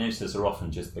 Delayed diagnoses are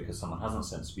often just because someone hasn't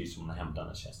sent sputum and they haven't done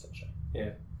a chest x-ray.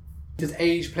 Yeah. Does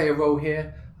age play a role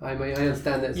here? I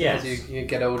understand that as you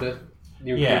get older.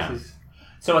 Cases.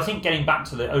 So I think getting back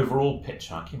to the overall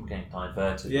picture, I keep getting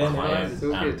diverted by my own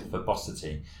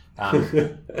verbosity.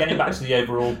 Getting back to the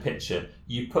overall picture,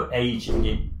 you put age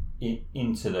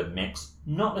into the mix,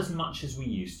 not as much as we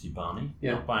used to, Barney,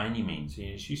 not by any means.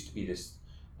 It used to be this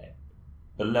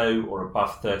below or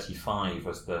above 35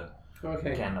 was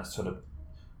again, a sort of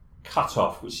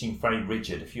cut-off, which seemed very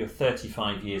rigid. If you're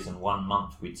 35 years and 1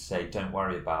 month, we'd say don't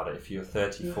worry about it. If you're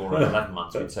 34 and 11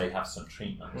 months, we'd say have some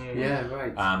treatment. Yeah,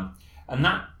 right. And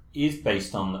that is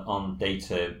based on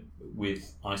data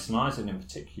with isoniazid in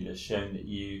particular, showing that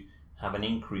you have an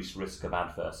increased risk of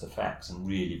adverse effects, and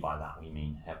really by that we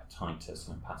mean hepatitis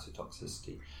and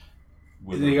hepatotoxicity.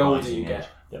 With the older you get.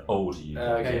 The older you get,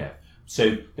 okay. yeah.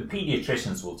 So the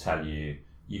paediatricians will tell you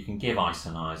can give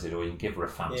isoniazid or you can give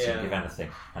rifampicin, give anything,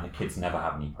 and the kids never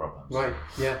have any problems. Right,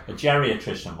 yeah. A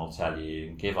geriatrician will tell you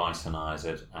can give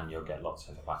isoniazid and you'll get lots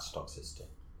of hepatotoxicity.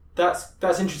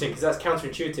 That's interesting, because that's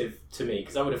counterintuitive to me,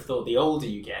 because I would have thought the older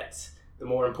you get, the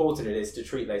more important it is to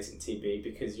treat latent TB,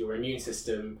 because your immune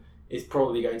system is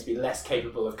probably going to be less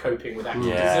capable of coping with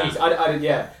active disease.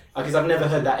 Because I've never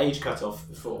heard that age cut-off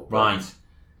before. Right.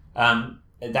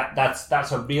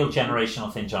 That's a real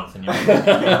generational thing, Jonathan.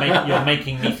 You're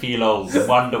making me feel old and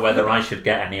wonder whether I should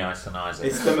get any isoniazid.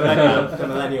 It's the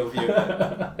millennial view.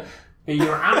 But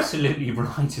you're absolutely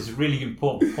right. It's a really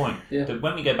important point. Yeah. That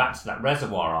when we go back to that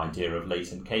reservoir idea of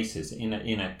latent cases, in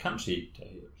a country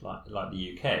like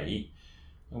the UK,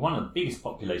 one of the biggest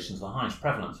populations, the highest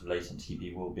prevalence of latent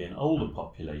TB will be an older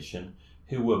population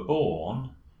who were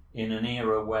born in an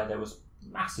era where there was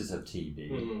masses of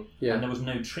TB and there was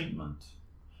no treatment.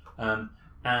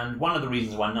 And one of the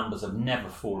reasons why numbers have never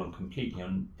fallen completely,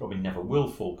 and probably never will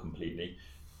fall completely,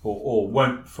 or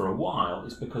won't for a while,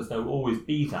 is because there will always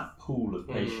be that pool of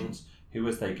patients who,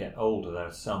 as they get older,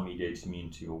 their cell-mediated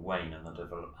immunity will wane and they'll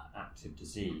develop active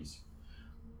disease.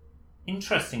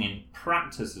 Interesting in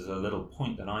practice is a little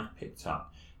point that I've picked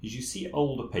up, is you see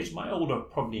older patients, by older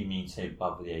probably means say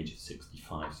above the age of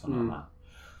 65, something like that.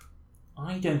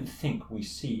 I don't think we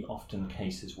see often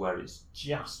cases where it's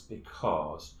just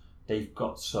because they've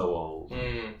got so old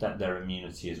that their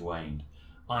immunity has waned.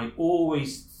 I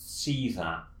always see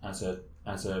that as a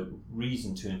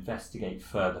reason to investigate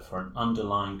further for an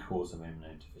underlying cause of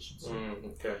immunodeficiency.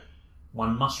 Okay.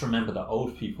 One must remember that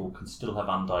old people can still have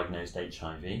undiagnosed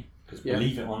HIV, because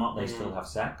believe it or not, they still have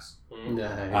sex.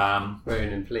 No,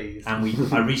 Ronan, please.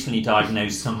 And I recently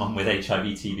diagnosed someone with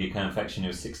HIV/TB co-infection who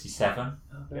was 67.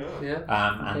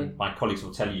 And my colleagues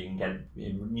will tell you can get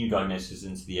new diagnoses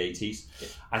into the 80s.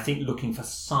 I think looking for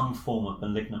some form of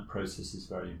malignant process is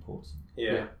very important.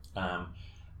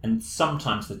 And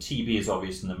sometimes the TB is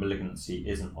obvious and the malignancy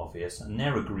isn't obvious, and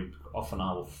they're a group often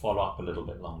I will follow up a little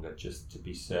bit longer just to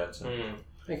be certain.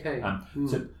 Okay.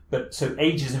 So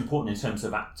age is important in terms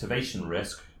of activation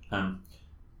risk,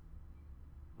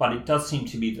 but it does seem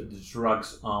to be that the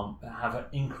drugs have an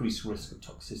increased risk of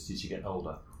toxicity as you get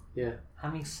older. Yeah.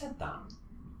 Having said that,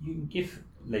 you can give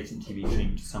latent TB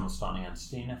treatment to someone starting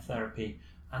anti-TNF therapy,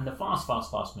 and the vast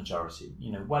majority,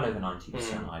 well over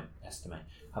 90%, I estimate,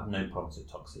 have no problems with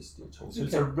toxicity at all. So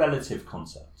it's a relative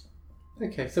concept.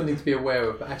 Okay, something to be aware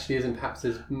of, but actually isn't perhaps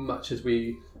as much as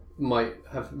we might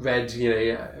have read,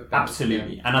 about,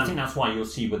 Absolutely. And I think that's why you'll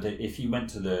see if you went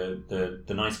to the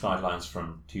NICE guidelines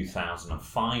from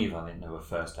 2005, I think they were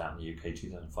first out in the UK,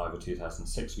 2005 or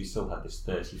 2006, we still had this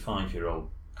 35-year-old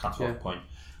cut-off point,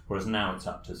 whereas now it's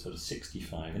up to sort of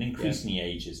 65, and increasingly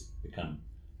age has become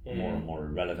more and more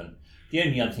irrelevant. The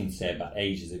only other thing to say about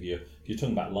age is if you're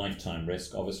talking about lifetime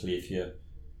risk, obviously if you're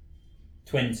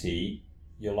 20,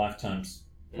 your lifetime's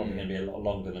probably going to be a lot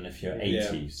longer than if you're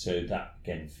 80, so that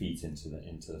again feeds into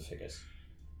the figures.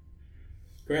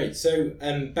 Great. So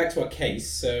back to our case.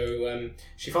 So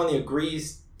she finally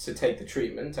agrees to take the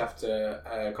treatment after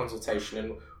a consultation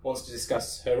and wants to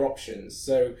discuss her options.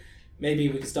 So maybe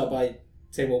we could start by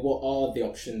saying, well, what are the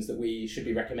options that we should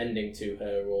be recommending to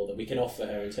her or that we can offer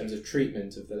her in terms of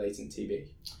treatment of the latent TB?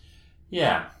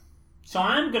 Yeah. So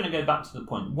I am going to go back to the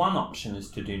point. One option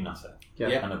is to do nothing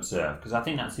and observe, because I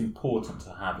think that's important to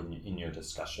have in your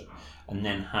discussion, and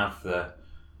then have the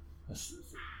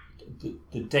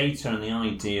data and the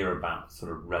idea about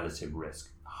sort of relative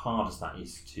risk, hard as that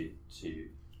is to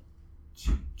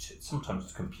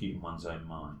sometimes compute in one's own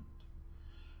mind.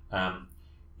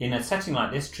 In a setting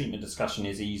like this, treatment discussion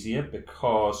is easier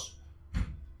because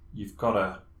you've got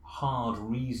a hard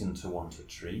reason to want to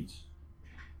treat.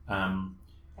 And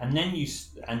then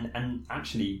and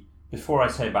actually, before I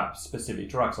say about specific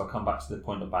drugs, I'll come back to the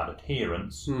point about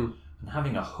adherence and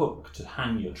having a hook to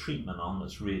hang your treatment on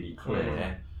that's really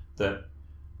clear that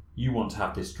you want to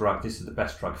have this drug, this is the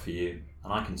best drug for you,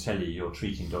 and I can tell you your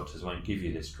treating doctors won't give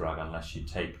you this drug unless you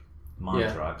take my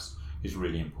drugs, is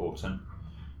really important.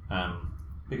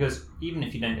 Because even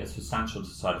if you don't get substantial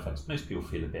side effects, most people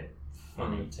feel a bit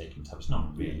funny taking tablets. No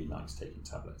one really likes taking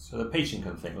tablets. So the patient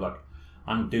can think, look,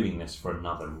 I'm doing this for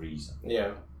another reason.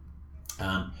 Yeah.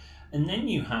 And then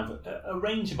you have a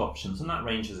range of options, and that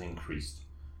range has increased.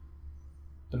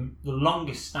 The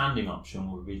longest standing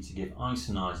option would be to give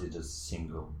isoniazid as a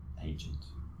single agent.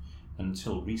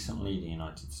 Until recently, the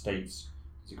United States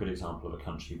is a good example of a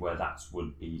country where that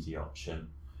would be the option,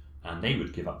 and they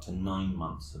would give up to 9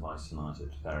 months of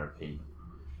isoniazid therapy.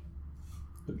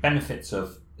 The benefits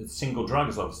of a single drug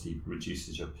is obviously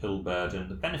reduces your pill burden.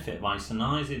 The benefit of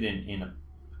isoniazid in a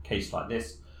case like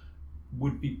this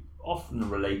would be often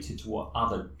related to what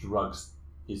other drugs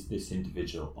is this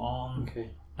individual on. Okay.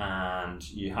 And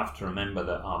you have to remember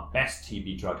that our best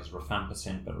TB drug is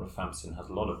rifampicin, but rifampicin has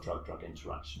a lot of drug-drug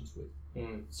interactions with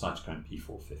cytochrome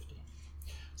P450.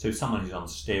 So someone who's on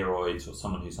steroids or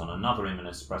someone who's on another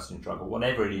immunosuppressant drug or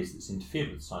whatever it is that's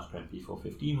interfered with cytochrome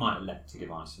P450, you might elect to give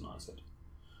isoniazid.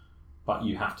 But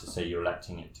you have to say you're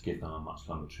electing it to give them a much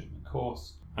longer treatment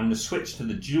course. And the switch to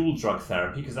the dual drug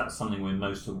therapy, because that's something we're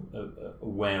most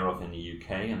aware of in the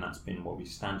UK, and that's been what we've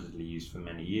standardly used for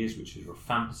many years, which is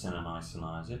rifampicin and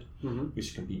isoniazid,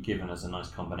 which can be given as a nice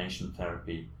combination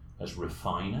therapy as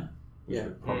Refiner, which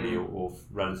we're probably all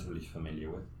relatively familiar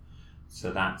with.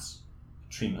 So that's a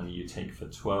treatment that you take for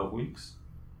 12 weeks.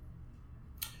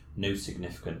 No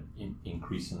significant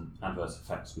increase in adverse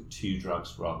effects with 2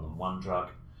 drugs rather than 1 drug,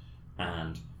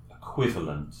 and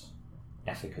equivalent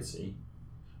efficacy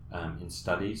in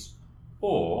studies.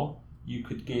 Or you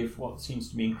could give what seems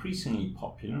to be increasingly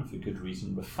popular, and for good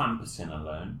reason, rifampicin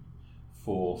alone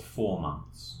for 4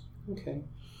 months. Okay.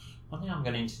 One thing I'm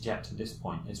going to interject at this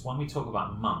point is when we talk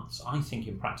about months, I think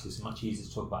in practice it's much easier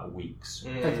to talk about weeks.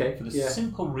 Okay. For the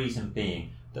simple reason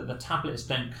being that the tablets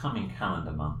don't come in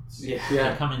calendar months. Yeah.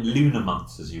 They come in lunar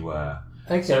months, as you were.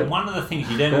 Okay. So one of the things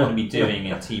you don't want to be doing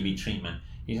in TB treatment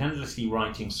is endlessly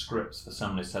writing scripts for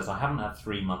someone who says, I haven't had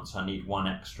 3 months, I need 1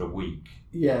 extra week.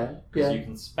 Yeah. Because you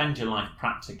can spend your life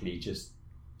practically just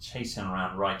chasing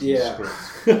around writing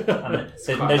scripts. And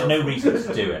there's no reason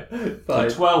to do it. So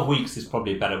 12 weeks is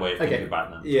probably a better way of thinking about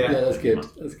them. Yeah, that's good.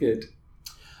 That's good.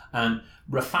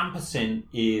 Rifampicin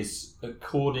is,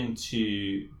 according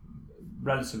to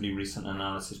relatively recent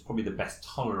analysis, probably the best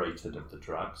tolerated of the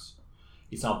drugs.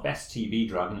 It's our best TB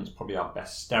drug, and it's probably our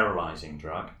best sterilising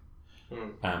drug.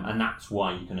 And that's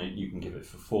why you can give it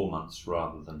for 4 months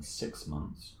rather than 6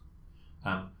 months.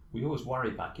 We always worry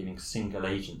about giving single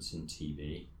agents in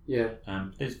TB. Yeah.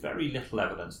 There's very little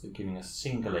evidence that giving a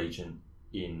single agent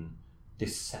in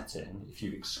this setting, if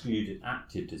you've excluded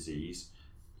active disease,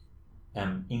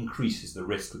 increases the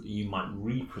risk that you might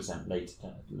re-present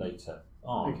later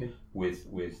on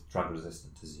with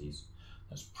drug-resistant disease.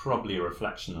 That's probably a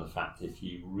reflection of the fact that if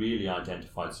you really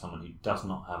identified someone who does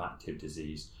not have active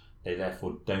disease, they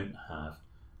therefore don't have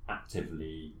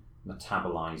actively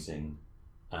metabolizing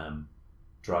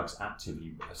bugs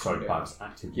actively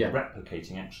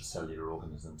replicating extracellular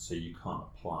organisms, so you can't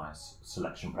apply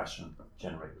selection pressure and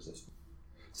generate resistance.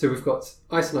 So we've got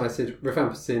isoniazid,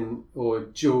 rifampicin, or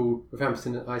dual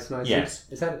rifampicin and isoniazid. Yes.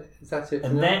 Is that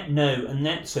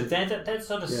it? So they're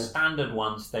sort of standard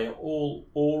ones. They're all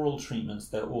oral treatments.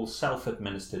 They're all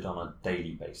self-administered on a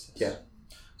daily basis. Yeah.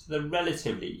 So they're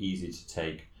relatively easy to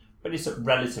take, but it's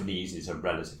relatively easy as a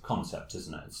relative concept,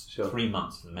 isn't it? It's 3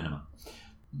 months at the minimum.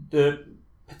 The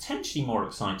potentially more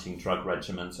exciting drug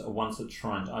regimens are ones that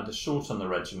try and either shorten the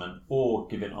regimen or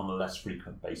give it on a less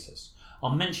frequent basis.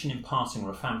 I'll mention in passing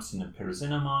rifampicin and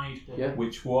pyrazinamide,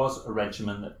 which was a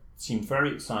regimen that seemed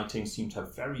very exciting, seemed to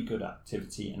have very good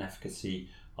activity and efficacy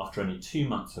after only 2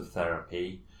 months of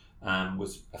therapy,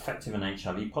 was effective in an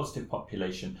HIV-positive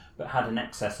population, but had an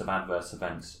excess of adverse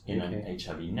events in an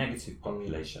HIV-negative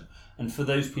population. And for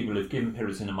those people who've given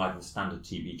pyrazinamide and standard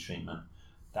TB treatment,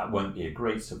 that won't be a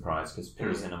great surprise, because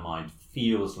pyrazinamide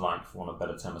feels like, for want of a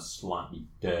better term, a slightly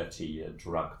dirtier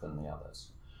drug than the others.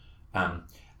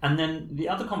 And then the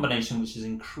other combination, which is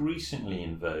increasingly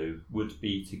in vogue, would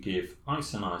be to give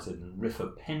isoniazid and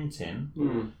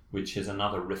rifapentin, which is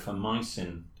another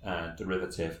rifamycin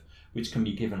derivative, which can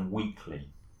be given weekly.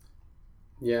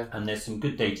 Yeah. And there's some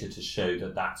good data to show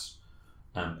that that's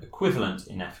equivalent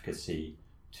in efficacy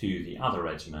to the other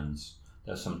regimens.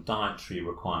 There's some dietary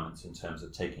requirements in terms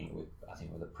of taking it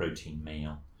with a protein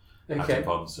meal. I've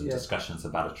involved some discussions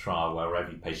about a trial where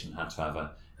every patient had to have an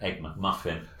Egg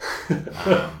McMuffin.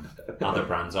 Other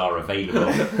brands are available.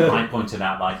 I pointed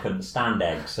out that I couldn't stand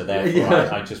eggs, so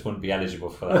therefore I just wouldn't be eligible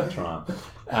for that trial.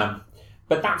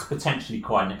 But that's potentially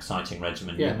quite an exciting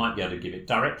regimen. You might be able to give it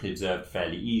directly observed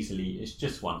fairly easily. It's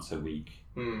just once a week.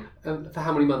 And for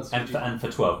how many months? And for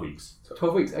 12 weeks.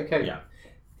 12 weeks, okay. Yeah.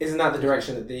 Isn't that the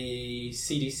direction that the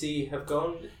CDC have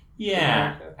gone?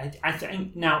 Yeah, Okay. I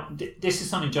think now this is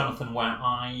something, Jonathan, where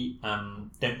I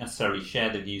don't necessarily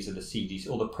share the views of the CDC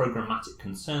or the programmatic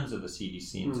concerns of the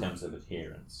CDC in terms of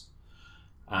adherence.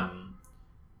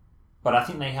 But I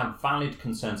think they have valid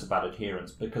concerns about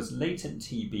adherence because latent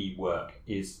TB work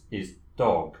is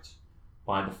dogged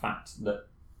by the fact that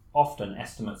often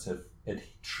estimates of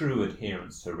true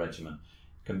adherence to a regimen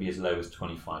can be as low as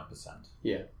 25%.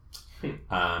 Yeah.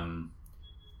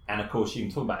 And of course, you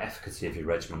can talk about efficacy of your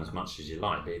regimen as much as you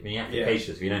like, but being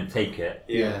efficacious, if you don't take it,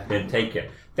 you don't take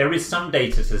it. There is some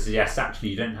data to suggest actually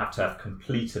you don't have to have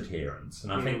complete adherence,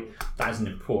 and I think that is an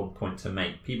important point to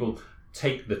make. People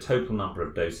take the total number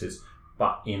of doses,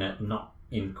 but not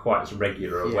in quite as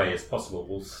regular a way as possible,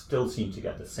 will still seem to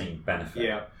get the same benefit.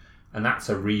 Yeah. And that's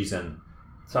a reason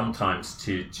sometimes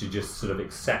to just sort of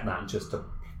accept that and just to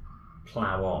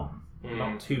plough on.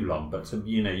 Not too long, but to,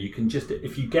 you can just,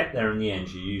 if you get there in the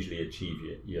end, you usually achieve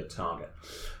your target.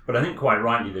 But I think quite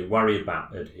rightly they worry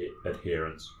about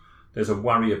adherence. There's a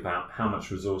worry about how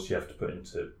much resource you have to put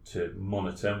into to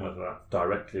monitor, whether that's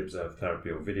directly observed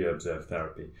therapy or video observed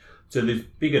therapy. So there's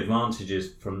big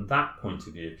advantages from that point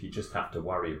of view if you just have to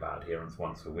worry about adherence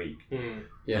once a week.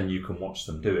 And you can watch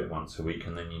them do it once a week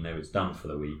and then you know it's done for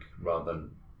the week rather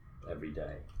than every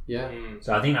day. Yeah.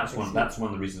 So I think that's one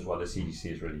of the reasons why the CDC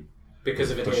is really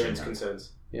because of adherence that.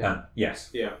 Concerns. Yeah.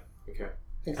 Yes. Yeah. Okay.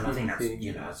 And I think that's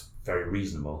that's very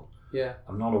reasonable. Yeah.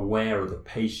 I'm not aware of the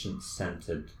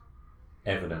patient-centered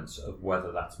evidence of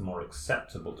whether that's more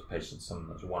acceptable to patients, something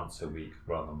that's once a week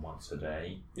rather than once a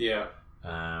day. Yeah.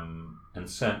 And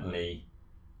certainly,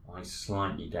 I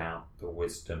slightly doubt the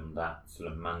wisdom that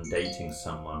sort of mandating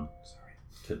someone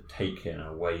to take it in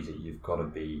a way that you've got to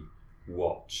be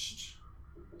watched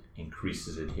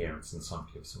increases adherence, and some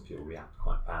people react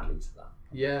quite badly to that.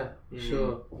 Yeah,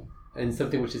 sure. And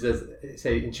something which is, as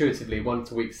say, intuitively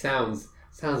once a week sounds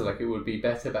like it would be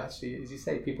better, but actually, as you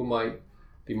say, people might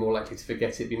be more likely to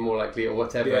forget it, be more likely or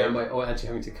whatever, or actually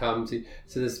having to come to.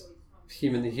 So there's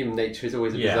human nature is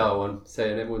always a bizarre one,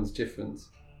 and everyone's different.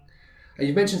 And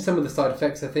you mentioned some of the side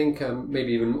effects. I think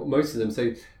maybe even most of them.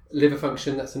 So liver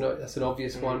function, that's an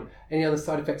obvious one. Any other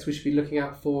side effects we should be looking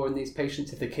out for in these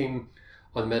patients if they came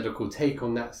on medical take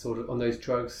on that on those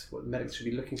drugs? What medics should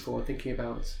be looking for and thinking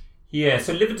about? Yeah,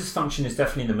 so liver dysfunction is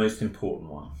definitely the most important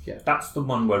one. Yeah. That's the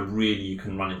one where really you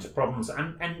can run into problems.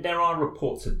 And there are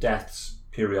reports of deaths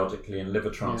periodically in liver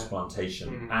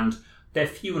transplantation. And they're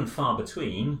few and far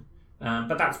between,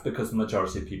 but that's because the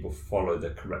majority of people follow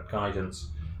the correct guidance.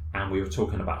 And we were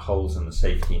talking about holes in the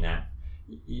safety net.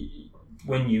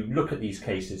 When you look at these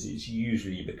cases, it's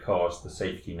usually because the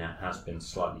safety net has been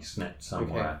slightly snipped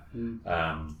somewhere. Okay.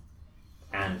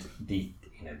 And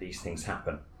these things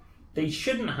happen. They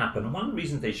shouldn't happen. And one of the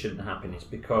reasons they shouldn't happen is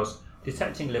because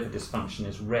detecting liver dysfunction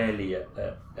is rarely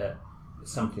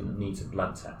something that needs a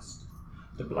blood test.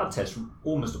 The blood test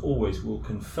almost always will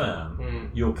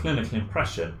confirm your clinical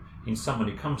impression in someone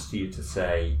who comes to you to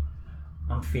say,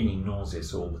 I'm feeling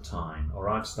nauseous all the time, or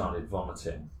I've started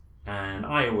vomiting. And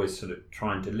I always sort of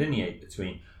try and delineate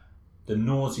between the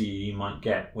nausea you might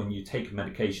get when you take a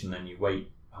medication and you wait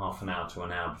half an hour to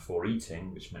an hour before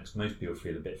eating, which makes most people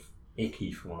feel a bit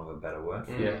icky, for want of a better word,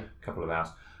 for a couple of hours,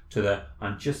 to the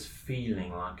I'm just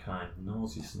feeling like I'm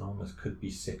nauseous and almost could be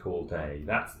sick all day.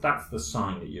 That's the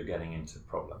sign that you're getting into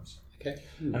problems. Okay.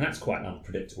 And that's quite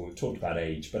unpredictable. We've talked about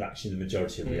age, but actually the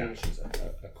majority of reactions are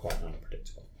quite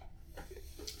unpredictable.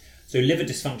 So liver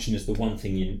dysfunction is the one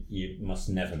thing you must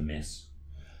never miss.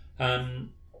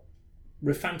 Rifampicin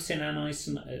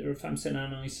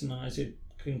isoniazid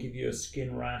can give you a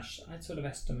skin rash. I'd sort of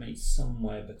estimate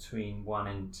somewhere between 1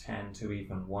 in 10 to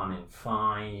even 1 in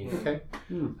 5. Okay.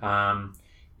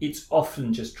 It's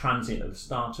often just transient at the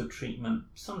start of treatment.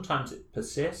 Sometimes it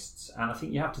persists, and I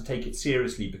think you have to take it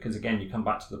seriously because, again, you come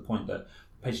back to the point that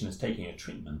the patient is taking a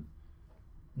treatment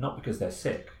not because they're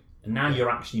sick. And now you're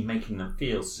actually making them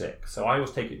feel sick. So I always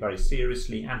take it very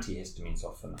seriously. Antihistamines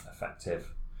often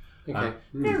effective. Okay.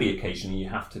 Very occasionally you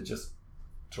have to just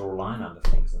draw a line under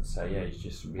things and say, yeah, you're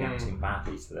just reacting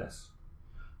badly to this.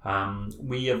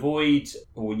 You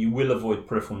will avoid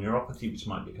peripheral neuropathy, which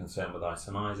might be a concern with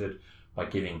isoniazid, by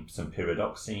giving some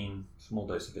pyridoxine, small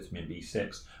dose of vitamin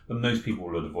B6. But most people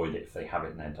will avoid it if they have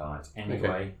it in their diet anyway.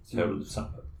 Okay. So a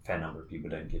fair number of people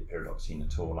don't give pyridoxine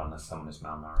at all unless someone is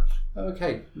malnourished.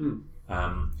 Okay.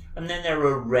 And then there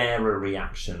are rarer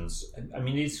reactions. I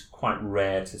mean, it's quite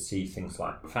rare to see things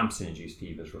like rifampicin-induced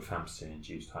fevers,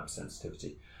 rifampicin-induced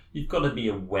hypersensitivity. You've got to be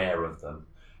aware of them.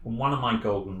 And one of my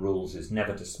golden rules is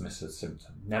never dismiss a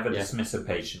symptom. Never dismiss a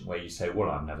patient where you say, well,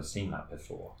 I've never seen that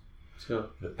before. Sure.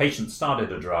 The patient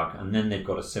started a drug and then they've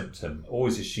got a symptom.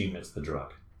 Always assume it's the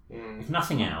drug. If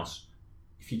nothing else,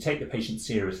 if you take the patient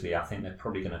seriously, I think they're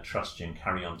probably going to trust you and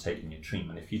carry on taking your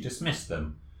treatment. If you dismiss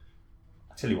them,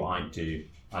 I tell you what I'd do,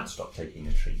 I'd stop taking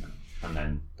the treatment, and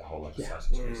then the whole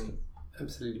exercise is wasted.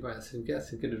 Absolutely right. That's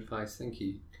a good advice. Thank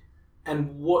you.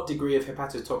 And what degree of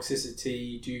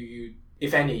hepatotoxicity do you,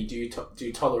 if any, do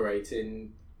you tolerate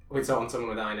with someone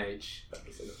with INH?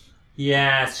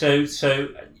 Yeah. So.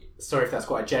 Sorry if that's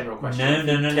quite a general question.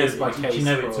 No. Case by case,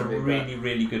 It's a really,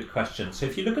 really good question. So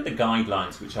if you look at the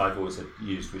guidelines, which I've always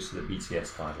used, which are the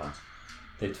BTS guidelines,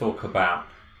 they talk about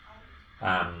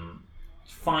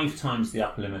 5 times the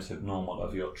upper limit of normal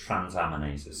of your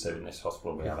transaminases. So in this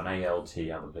hospital we have an ALT,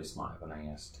 other places might have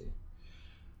an AST.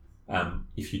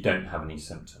 If you don't have any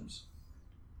symptoms.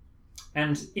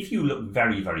 And if you look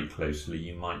very, very closely,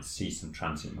 you might see some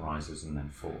transient rises and then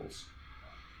falls.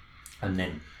 And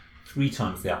then 3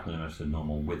 times the upper limit of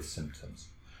normal with symptoms.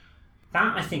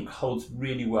 That, I think, holds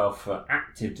really well for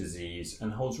active disease,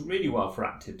 and holds really well for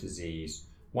active disease,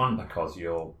 one, because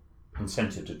your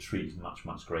incentive to treat is much,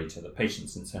 much greater. The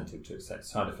patient's incentive to accept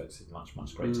side effects is much,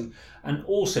 much greater. And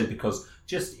also because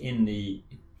just in the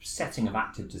setting of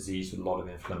active disease with a lot of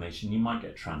inflammation, you might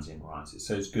get transient rises.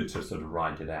 So it's good to sort of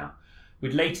ride it out.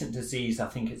 With latent disease, I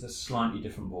think it's a slightly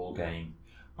different ball game.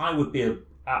 I would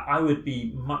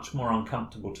be much more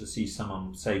uncomfortable to see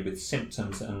someone, say, with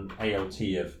symptoms and ALT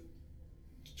of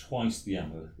twice the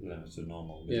upper limit of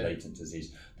normal with latent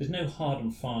disease. There's no hard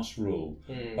and fast rule,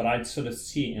 but I'd sort of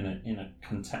see it in a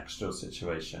contextual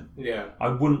situation. Yeah. I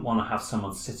wouldn't want to have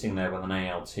someone sitting there with an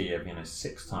ALT of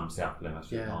 6 times the upper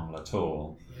limit of normal at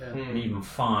all, and even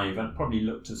 5. I'd probably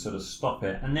look to sort of stop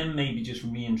it, and then maybe just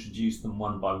reintroduce them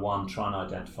one by one, try and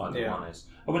identify the one is.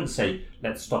 I wouldn't say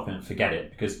let's stop it and forget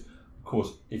it, because of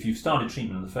course, if you've started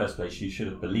treatment in the first place, you should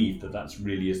have believed that that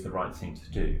really is the right thing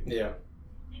to do. Yeah.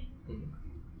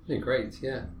 Yeah, great,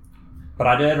 yeah. But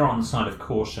I'd err on the side of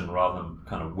caution rather than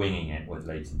kind of winging it with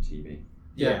latent TB.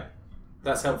 Yeah,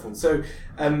 that's helpful. So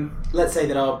let's say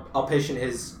that our patient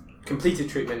has completed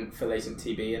treatment for latent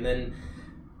TB, and then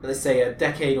let's say a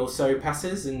decade or so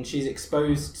passes and she's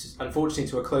exposed, unfortunately,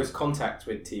 to a close contact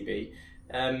with TB.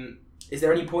 Is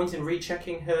there any point in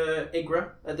rechecking her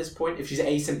IGRA at this point if she's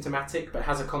asymptomatic but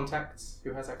has a contact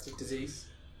who has active disease?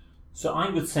 So I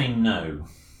would say no.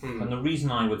 And the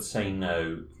reason I would say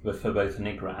no for both an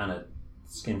IGRA and a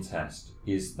skin test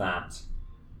is that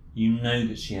you know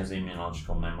that she has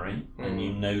immunological memory, and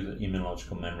you know that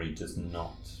immunological memory does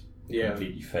not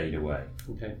completely fade away.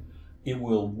 Okay. It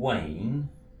will wane,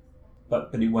 but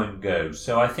it won't go.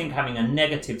 So I think having a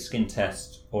negative skin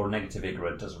test or a negative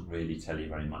IGRA doesn't really tell you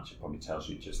very much. It probably tells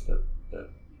you just that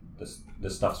the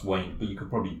stuff's waned, but you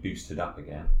could probably boost it up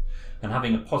again. And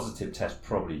having a positive test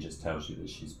probably just tells you that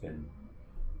she's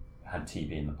had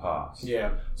TB in the past.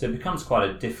 Yeah. So it becomes quite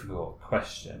a difficult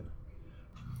question.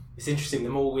 It's interesting, the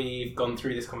more we've gone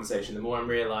through this conversation, the more I'm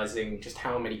realising just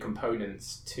how many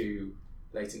components to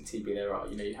latent TB there are.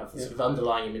 You have the sort of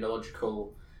underlying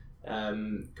immunological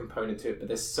component to it, but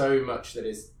there's so much that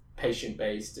is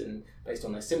patient-based and based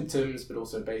on their symptoms, but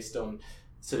also based on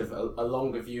sort of a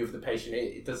longer view of the patient.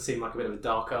 It does seem like a bit of a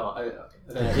dark art.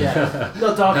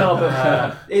 Not dark art,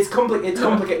 but it's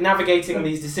complicated. Navigating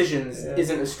these decisions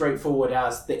isn't as straightforward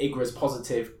as the IGRA's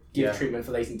positive, give treatment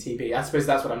for latent TB. I suppose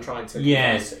that's what I'm trying to...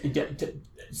 Yes.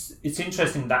 It's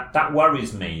interesting, that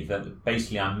worries me, that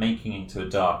basically I'm making it into a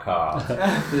dark art. the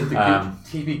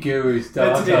TB guru's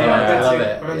dark art. I love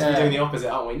it. We're meant to be doing the opposite,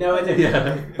 aren't we? No, I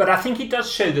don't. But I think it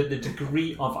does show that the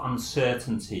degree of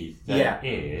uncertainty there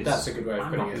is... That's a good way of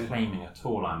putting it. I'm not claiming at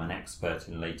all I'm an expert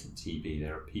in latent TB.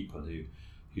 There are people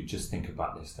who just think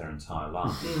about this their entire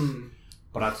life.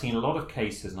 But I've seen a lot of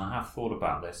cases, and I have thought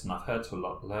about this, and I've heard a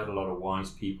lot of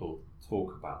wise people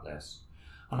talk about this.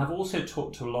 And I've also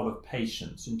talked to a lot of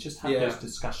patients and just had those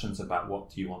discussions about what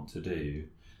do you want to do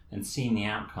and seen the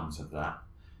outcomes of that.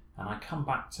 And I come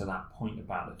back to that point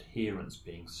about adherence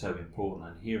being so important,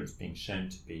 and adherence being shown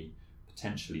to be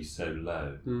potentially so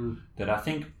low, that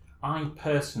I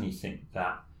personally think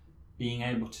that being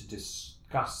able to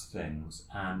discuss things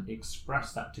and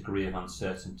express that degree of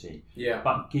uncertainty,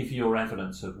 but give your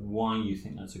evidence of why you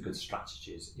think that's a good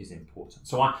strategy is important.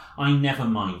 So I never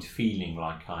mind feeling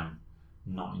like I'm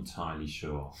not entirely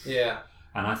sure. Yeah.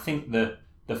 And I think the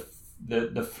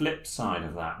flip side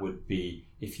of that would be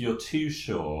if you're too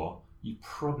sure, you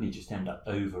probably just end up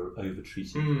over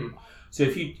treating people. So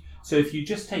if you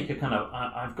just take a kind of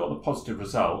I've got the positive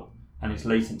result and it's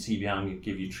latent TB, I'm going to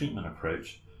give you treatment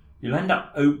approach, you'll end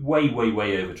up way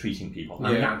over treating people,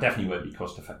 and that definitely won't be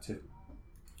cost effective.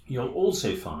 You'll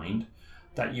also find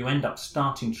that you end up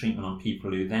starting treatment on people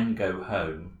who then go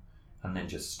home and then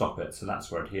just stop it. So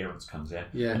that's where adherence comes in.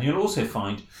 Yeah. And you'll also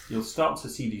find you'll start to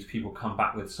see these people come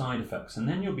back with side effects, and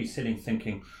then you'll be sitting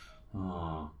thinking,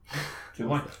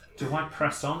 do I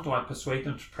press on? Do I persuade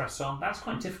them to press on? That's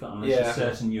quite difficult unless you're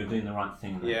certain you're doing the right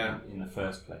thing in the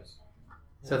first place.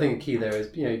 So I think the key there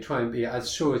is, try and be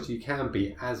as sure as you can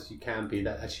be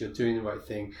that actually you're doing the right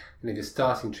thing. And if you're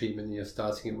starting treatment, and you're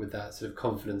starting it with that sort of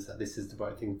confidence that this is the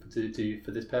right thing to do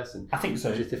for this person. I think so.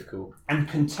 Which is difficult. And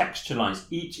contextualise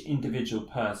each individual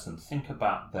person. Think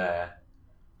about their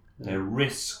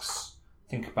risks.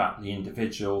 Think about the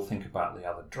individual. Think about the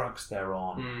other drugs they're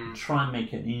on. Try and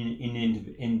make an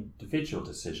individual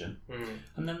decision.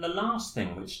 And then the last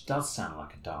thing, which does sound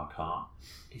like a dark art,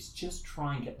 is just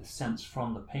try and get the sense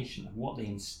from the patient of what they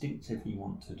instinctively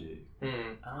want to do.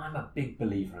 And I'm a big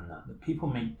believer in that people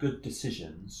make good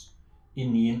decisions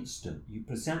in the instant. You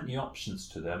present the options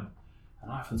to them, and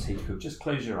I often say to people, just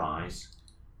close your eyes,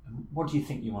 and what do you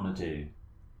think you want to do?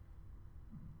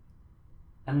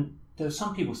 And there are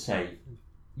some people say,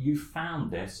 you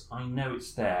found this, I know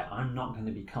it's there, I'm not going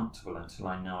to be comfortable until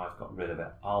I know I've got rid of it,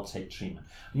 I'll take treatment.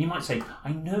 And you might say,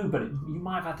 I know, but you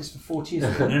might have had this for 40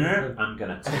 years. No, I'm going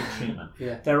to take treatment.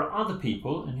 There are other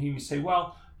people in whom you say,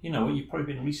 well, you've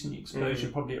probably been recently exposed,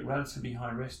 you're probably at relatively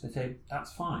high risk. They say,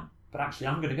 that's fine, but actually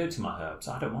I'm going to go to my herbs,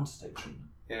 I don't want to take treatment.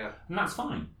 And that's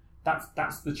fine.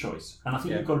 That's the choice. And I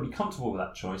think you've got to be comfortable with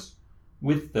that choice,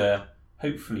 with the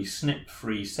hopefully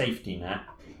snip-free safety net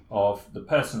of the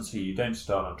persons who you don't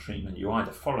start on treatment. You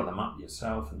either follow them up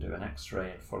yourself and do an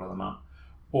x-ray and follow them up,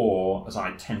 or, as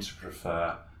I tend to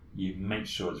prefer, you make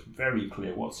sure it's very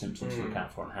clear what symptoms to look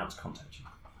out for and how to contact you.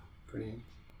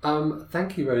 Brilliant.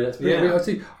 Thank you, Ronan. That's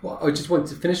brilliant. What I just want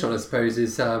to finish on, I suppose,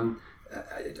 is are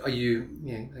you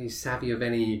savvy of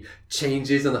any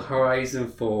changes on the horizon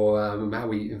for how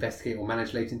we investigate or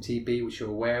manage latent TB, which you're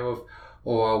aware of,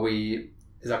 or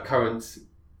is our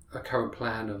current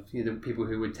plan of the people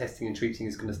who we're testing and treating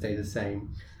is going to stay the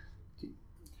same?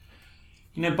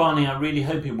 Barney, I really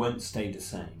hope it won't stay the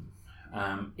same.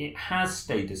 It has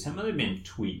stayed the same. There have been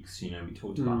tweaks. We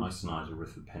talked about isoniazid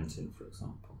rifapentine, for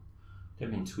example. There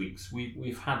have been tweaks.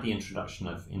 We've had the introduction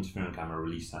of interferon gamma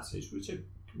release assays, which are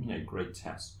great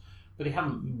tests, but they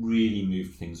haven't really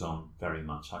moved things on very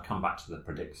much. I come back to the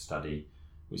PREDICT study,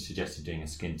 which suggested doing a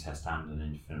skin test and an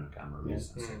interferon gamma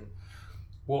release assay.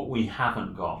 What we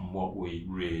haven't got, and what we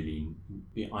really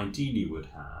ideally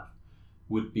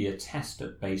would be a test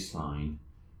at baseline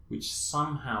which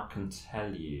somehow can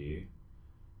tell you,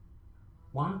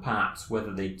 one, perhaps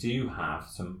whether they do have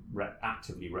some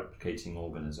actively replicating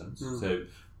organisms, so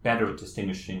better at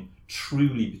distinguishing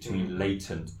truly between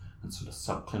latent and sort of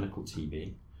subclinical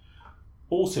TB.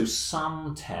 Also,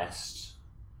 some test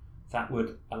that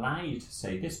would allow you to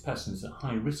say this person is at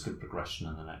high risk of progression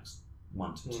in the next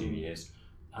 1 to 2 years,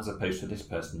 as opposed to this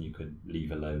person you could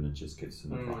leave alone and just give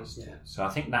some advice to. So I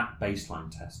think that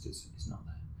baseline test is not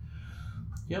there.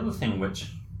 The other thing, which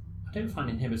I don't find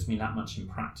inhibits me that much in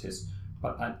practice,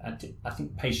 but I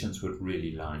think patients would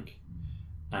really like,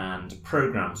 and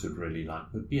programs would really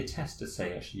like, would be a test to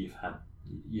say, actually,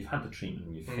 you've had the treatment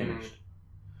and you've finished.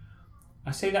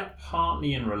 I say that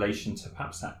partly in relation to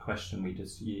perhaps that question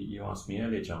you asked me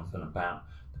earlier, Jonathan, about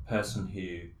the person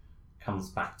who comes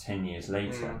back 10 years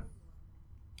later.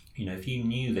 If you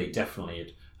knew they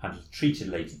definitely had treated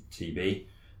latent TB,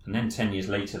 and then 10 years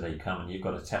later they come and you've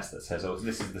got a test that says,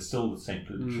 this is still the same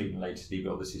treatment latent TB,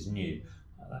 or this is new,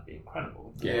 that'd be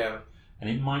incredible. And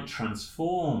it might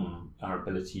transform our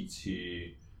ability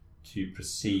to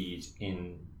proceed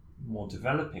in more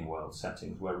developing world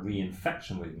settings where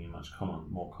reinfection would be much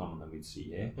more common than we'd see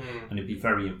here, and it'd be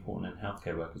very important in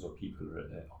healthcare workers or people who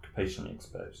are occupationally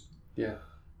exposed.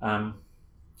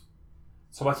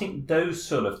 So I think those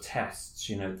sort of tests,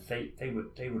 they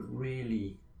would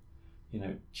really,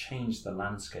 change the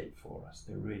landscape for us.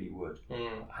 They really would.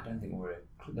 I don't think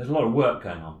there's a lot of work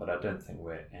going on, but I don't think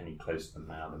we're any closer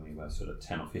now than we were sort of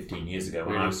 10 or 15 years ago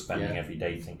when I was spending every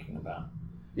day thinking about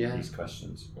these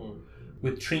questions.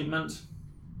 With treatment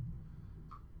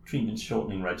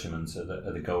shortening regimens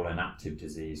are the goal in active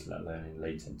disease, let alone in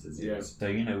latent disease. So,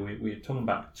 we're talking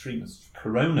about treatments for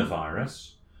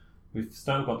coronavirus. We've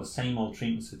still got the same old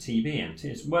treatments for TB, and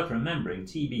it's worth remembering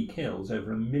TB kills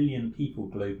over 1 million people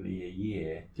globally a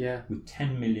year, with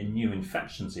 10 million new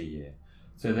infections a year.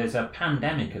 So there's a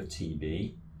pandemic of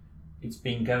TB. It's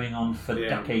been going on for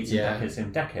decades and decades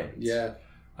and decades.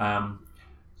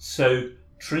 So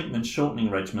treatment shortening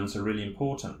regimens are really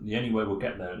important. The only way we'll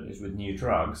get there is with new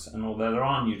drugs, and although there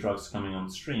are new drugs coming on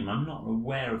stream, I'm not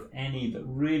aware of any that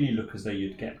really look as though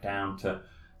you'd get down to,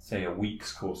 say, a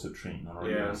week's course of treatment or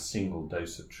even a single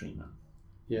dose of treatment.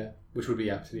 Yeah, which would be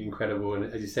absolutely incredible, and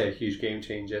as you say, a huge game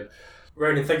changer.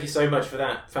 Ronan, thank you so much for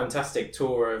that fantastic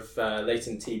tour of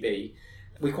latent TB.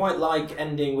 We quite like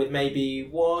ending with maybe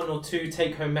 1 or 2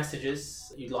 take-home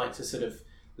messages you'd like to sort of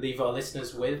leave our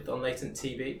listeners with on latent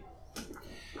TB.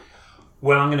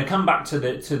 Well, I'm going to come back to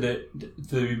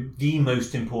the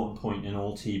most important point in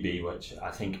all TB, which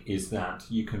I think is that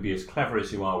you can be as clever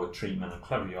as you are with treatment and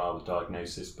clever you are with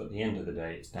diagnosis, but at the end of the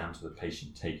day, it's down to the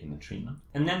patient taking the treatment.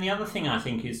 And then the other thing I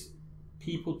think is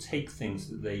people take things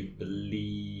that they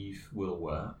believe will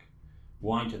work.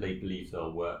 Why do they believe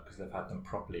they'll work? Because they've had them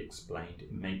properly explained.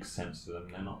 It makes sense to them.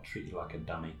 They're not treated like a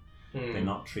dummy. They're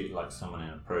not treated like someone in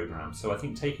a program. So I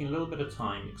think taking a little bit of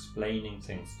time, explaining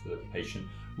things to the patient,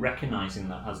 recognising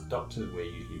that as doctors we're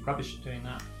usually rubbish at doing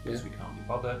that because we can't be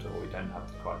bothered or we don't have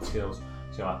the correct skills.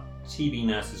 So our TB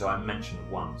nurses, who I mentioned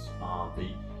once, are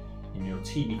in your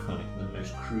TB clinic, the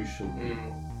most crucial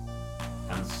people.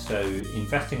 And so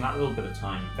investing that little bit of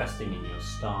time, investing in your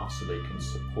staff so they can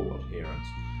support adherence,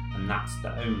 and that's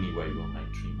the only way we'll make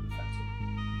treatment effective.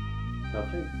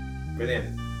 Lovely.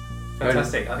 Brilliant.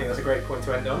 Fantastic. I think that's a great point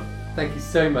to end on. Thank you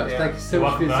so much. Yeah. Thank you so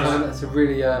much for your time. That's a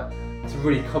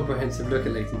really comprehensive look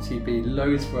at latent TB.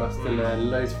 Loads for us to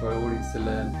learn, loads for our audience to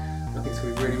learn. I think it's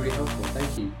going to be really, really helpful.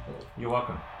 Thank you. You're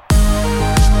welcome.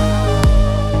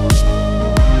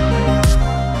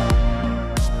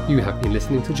 You have been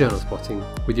listening to Journal Spotting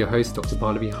with your hosts Dr.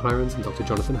 Barnaby Hirons and Dr.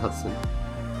 Jonathan Hudson.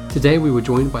 Today we were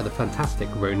joined by the fantastic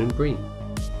Ronan Breen.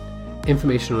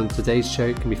 Information on today's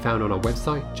show can be found on our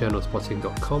website,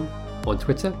 journalspotting.com, on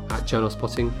Twitter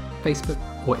 @journalspotting, Facebook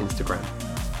or Instagram.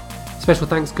 Special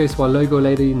thanks goes to our logo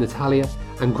lady Natalia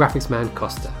and graphics man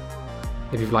Costa.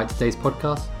 If you've liked today's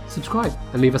podcast, subscribe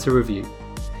and leave us a review.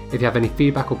 If you have any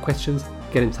feedback or questions,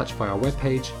 get in touch via our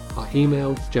webpage, our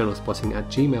email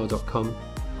journalspotting@gmail.com,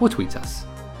 or tweet us.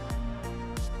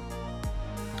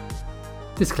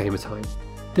 Disclaimer time.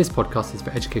 This podcast is for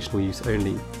educational use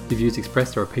only. The views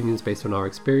expressed are opinions based on our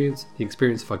experience, the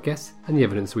experience of our guests, and the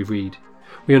evidence we read.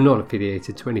 We are not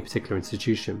affiliated to any particular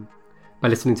institution. By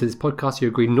listening to this podcast, you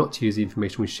agree not to use the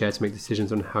information we share to make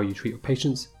decisions on how you treat your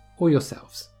patients or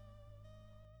yourselves.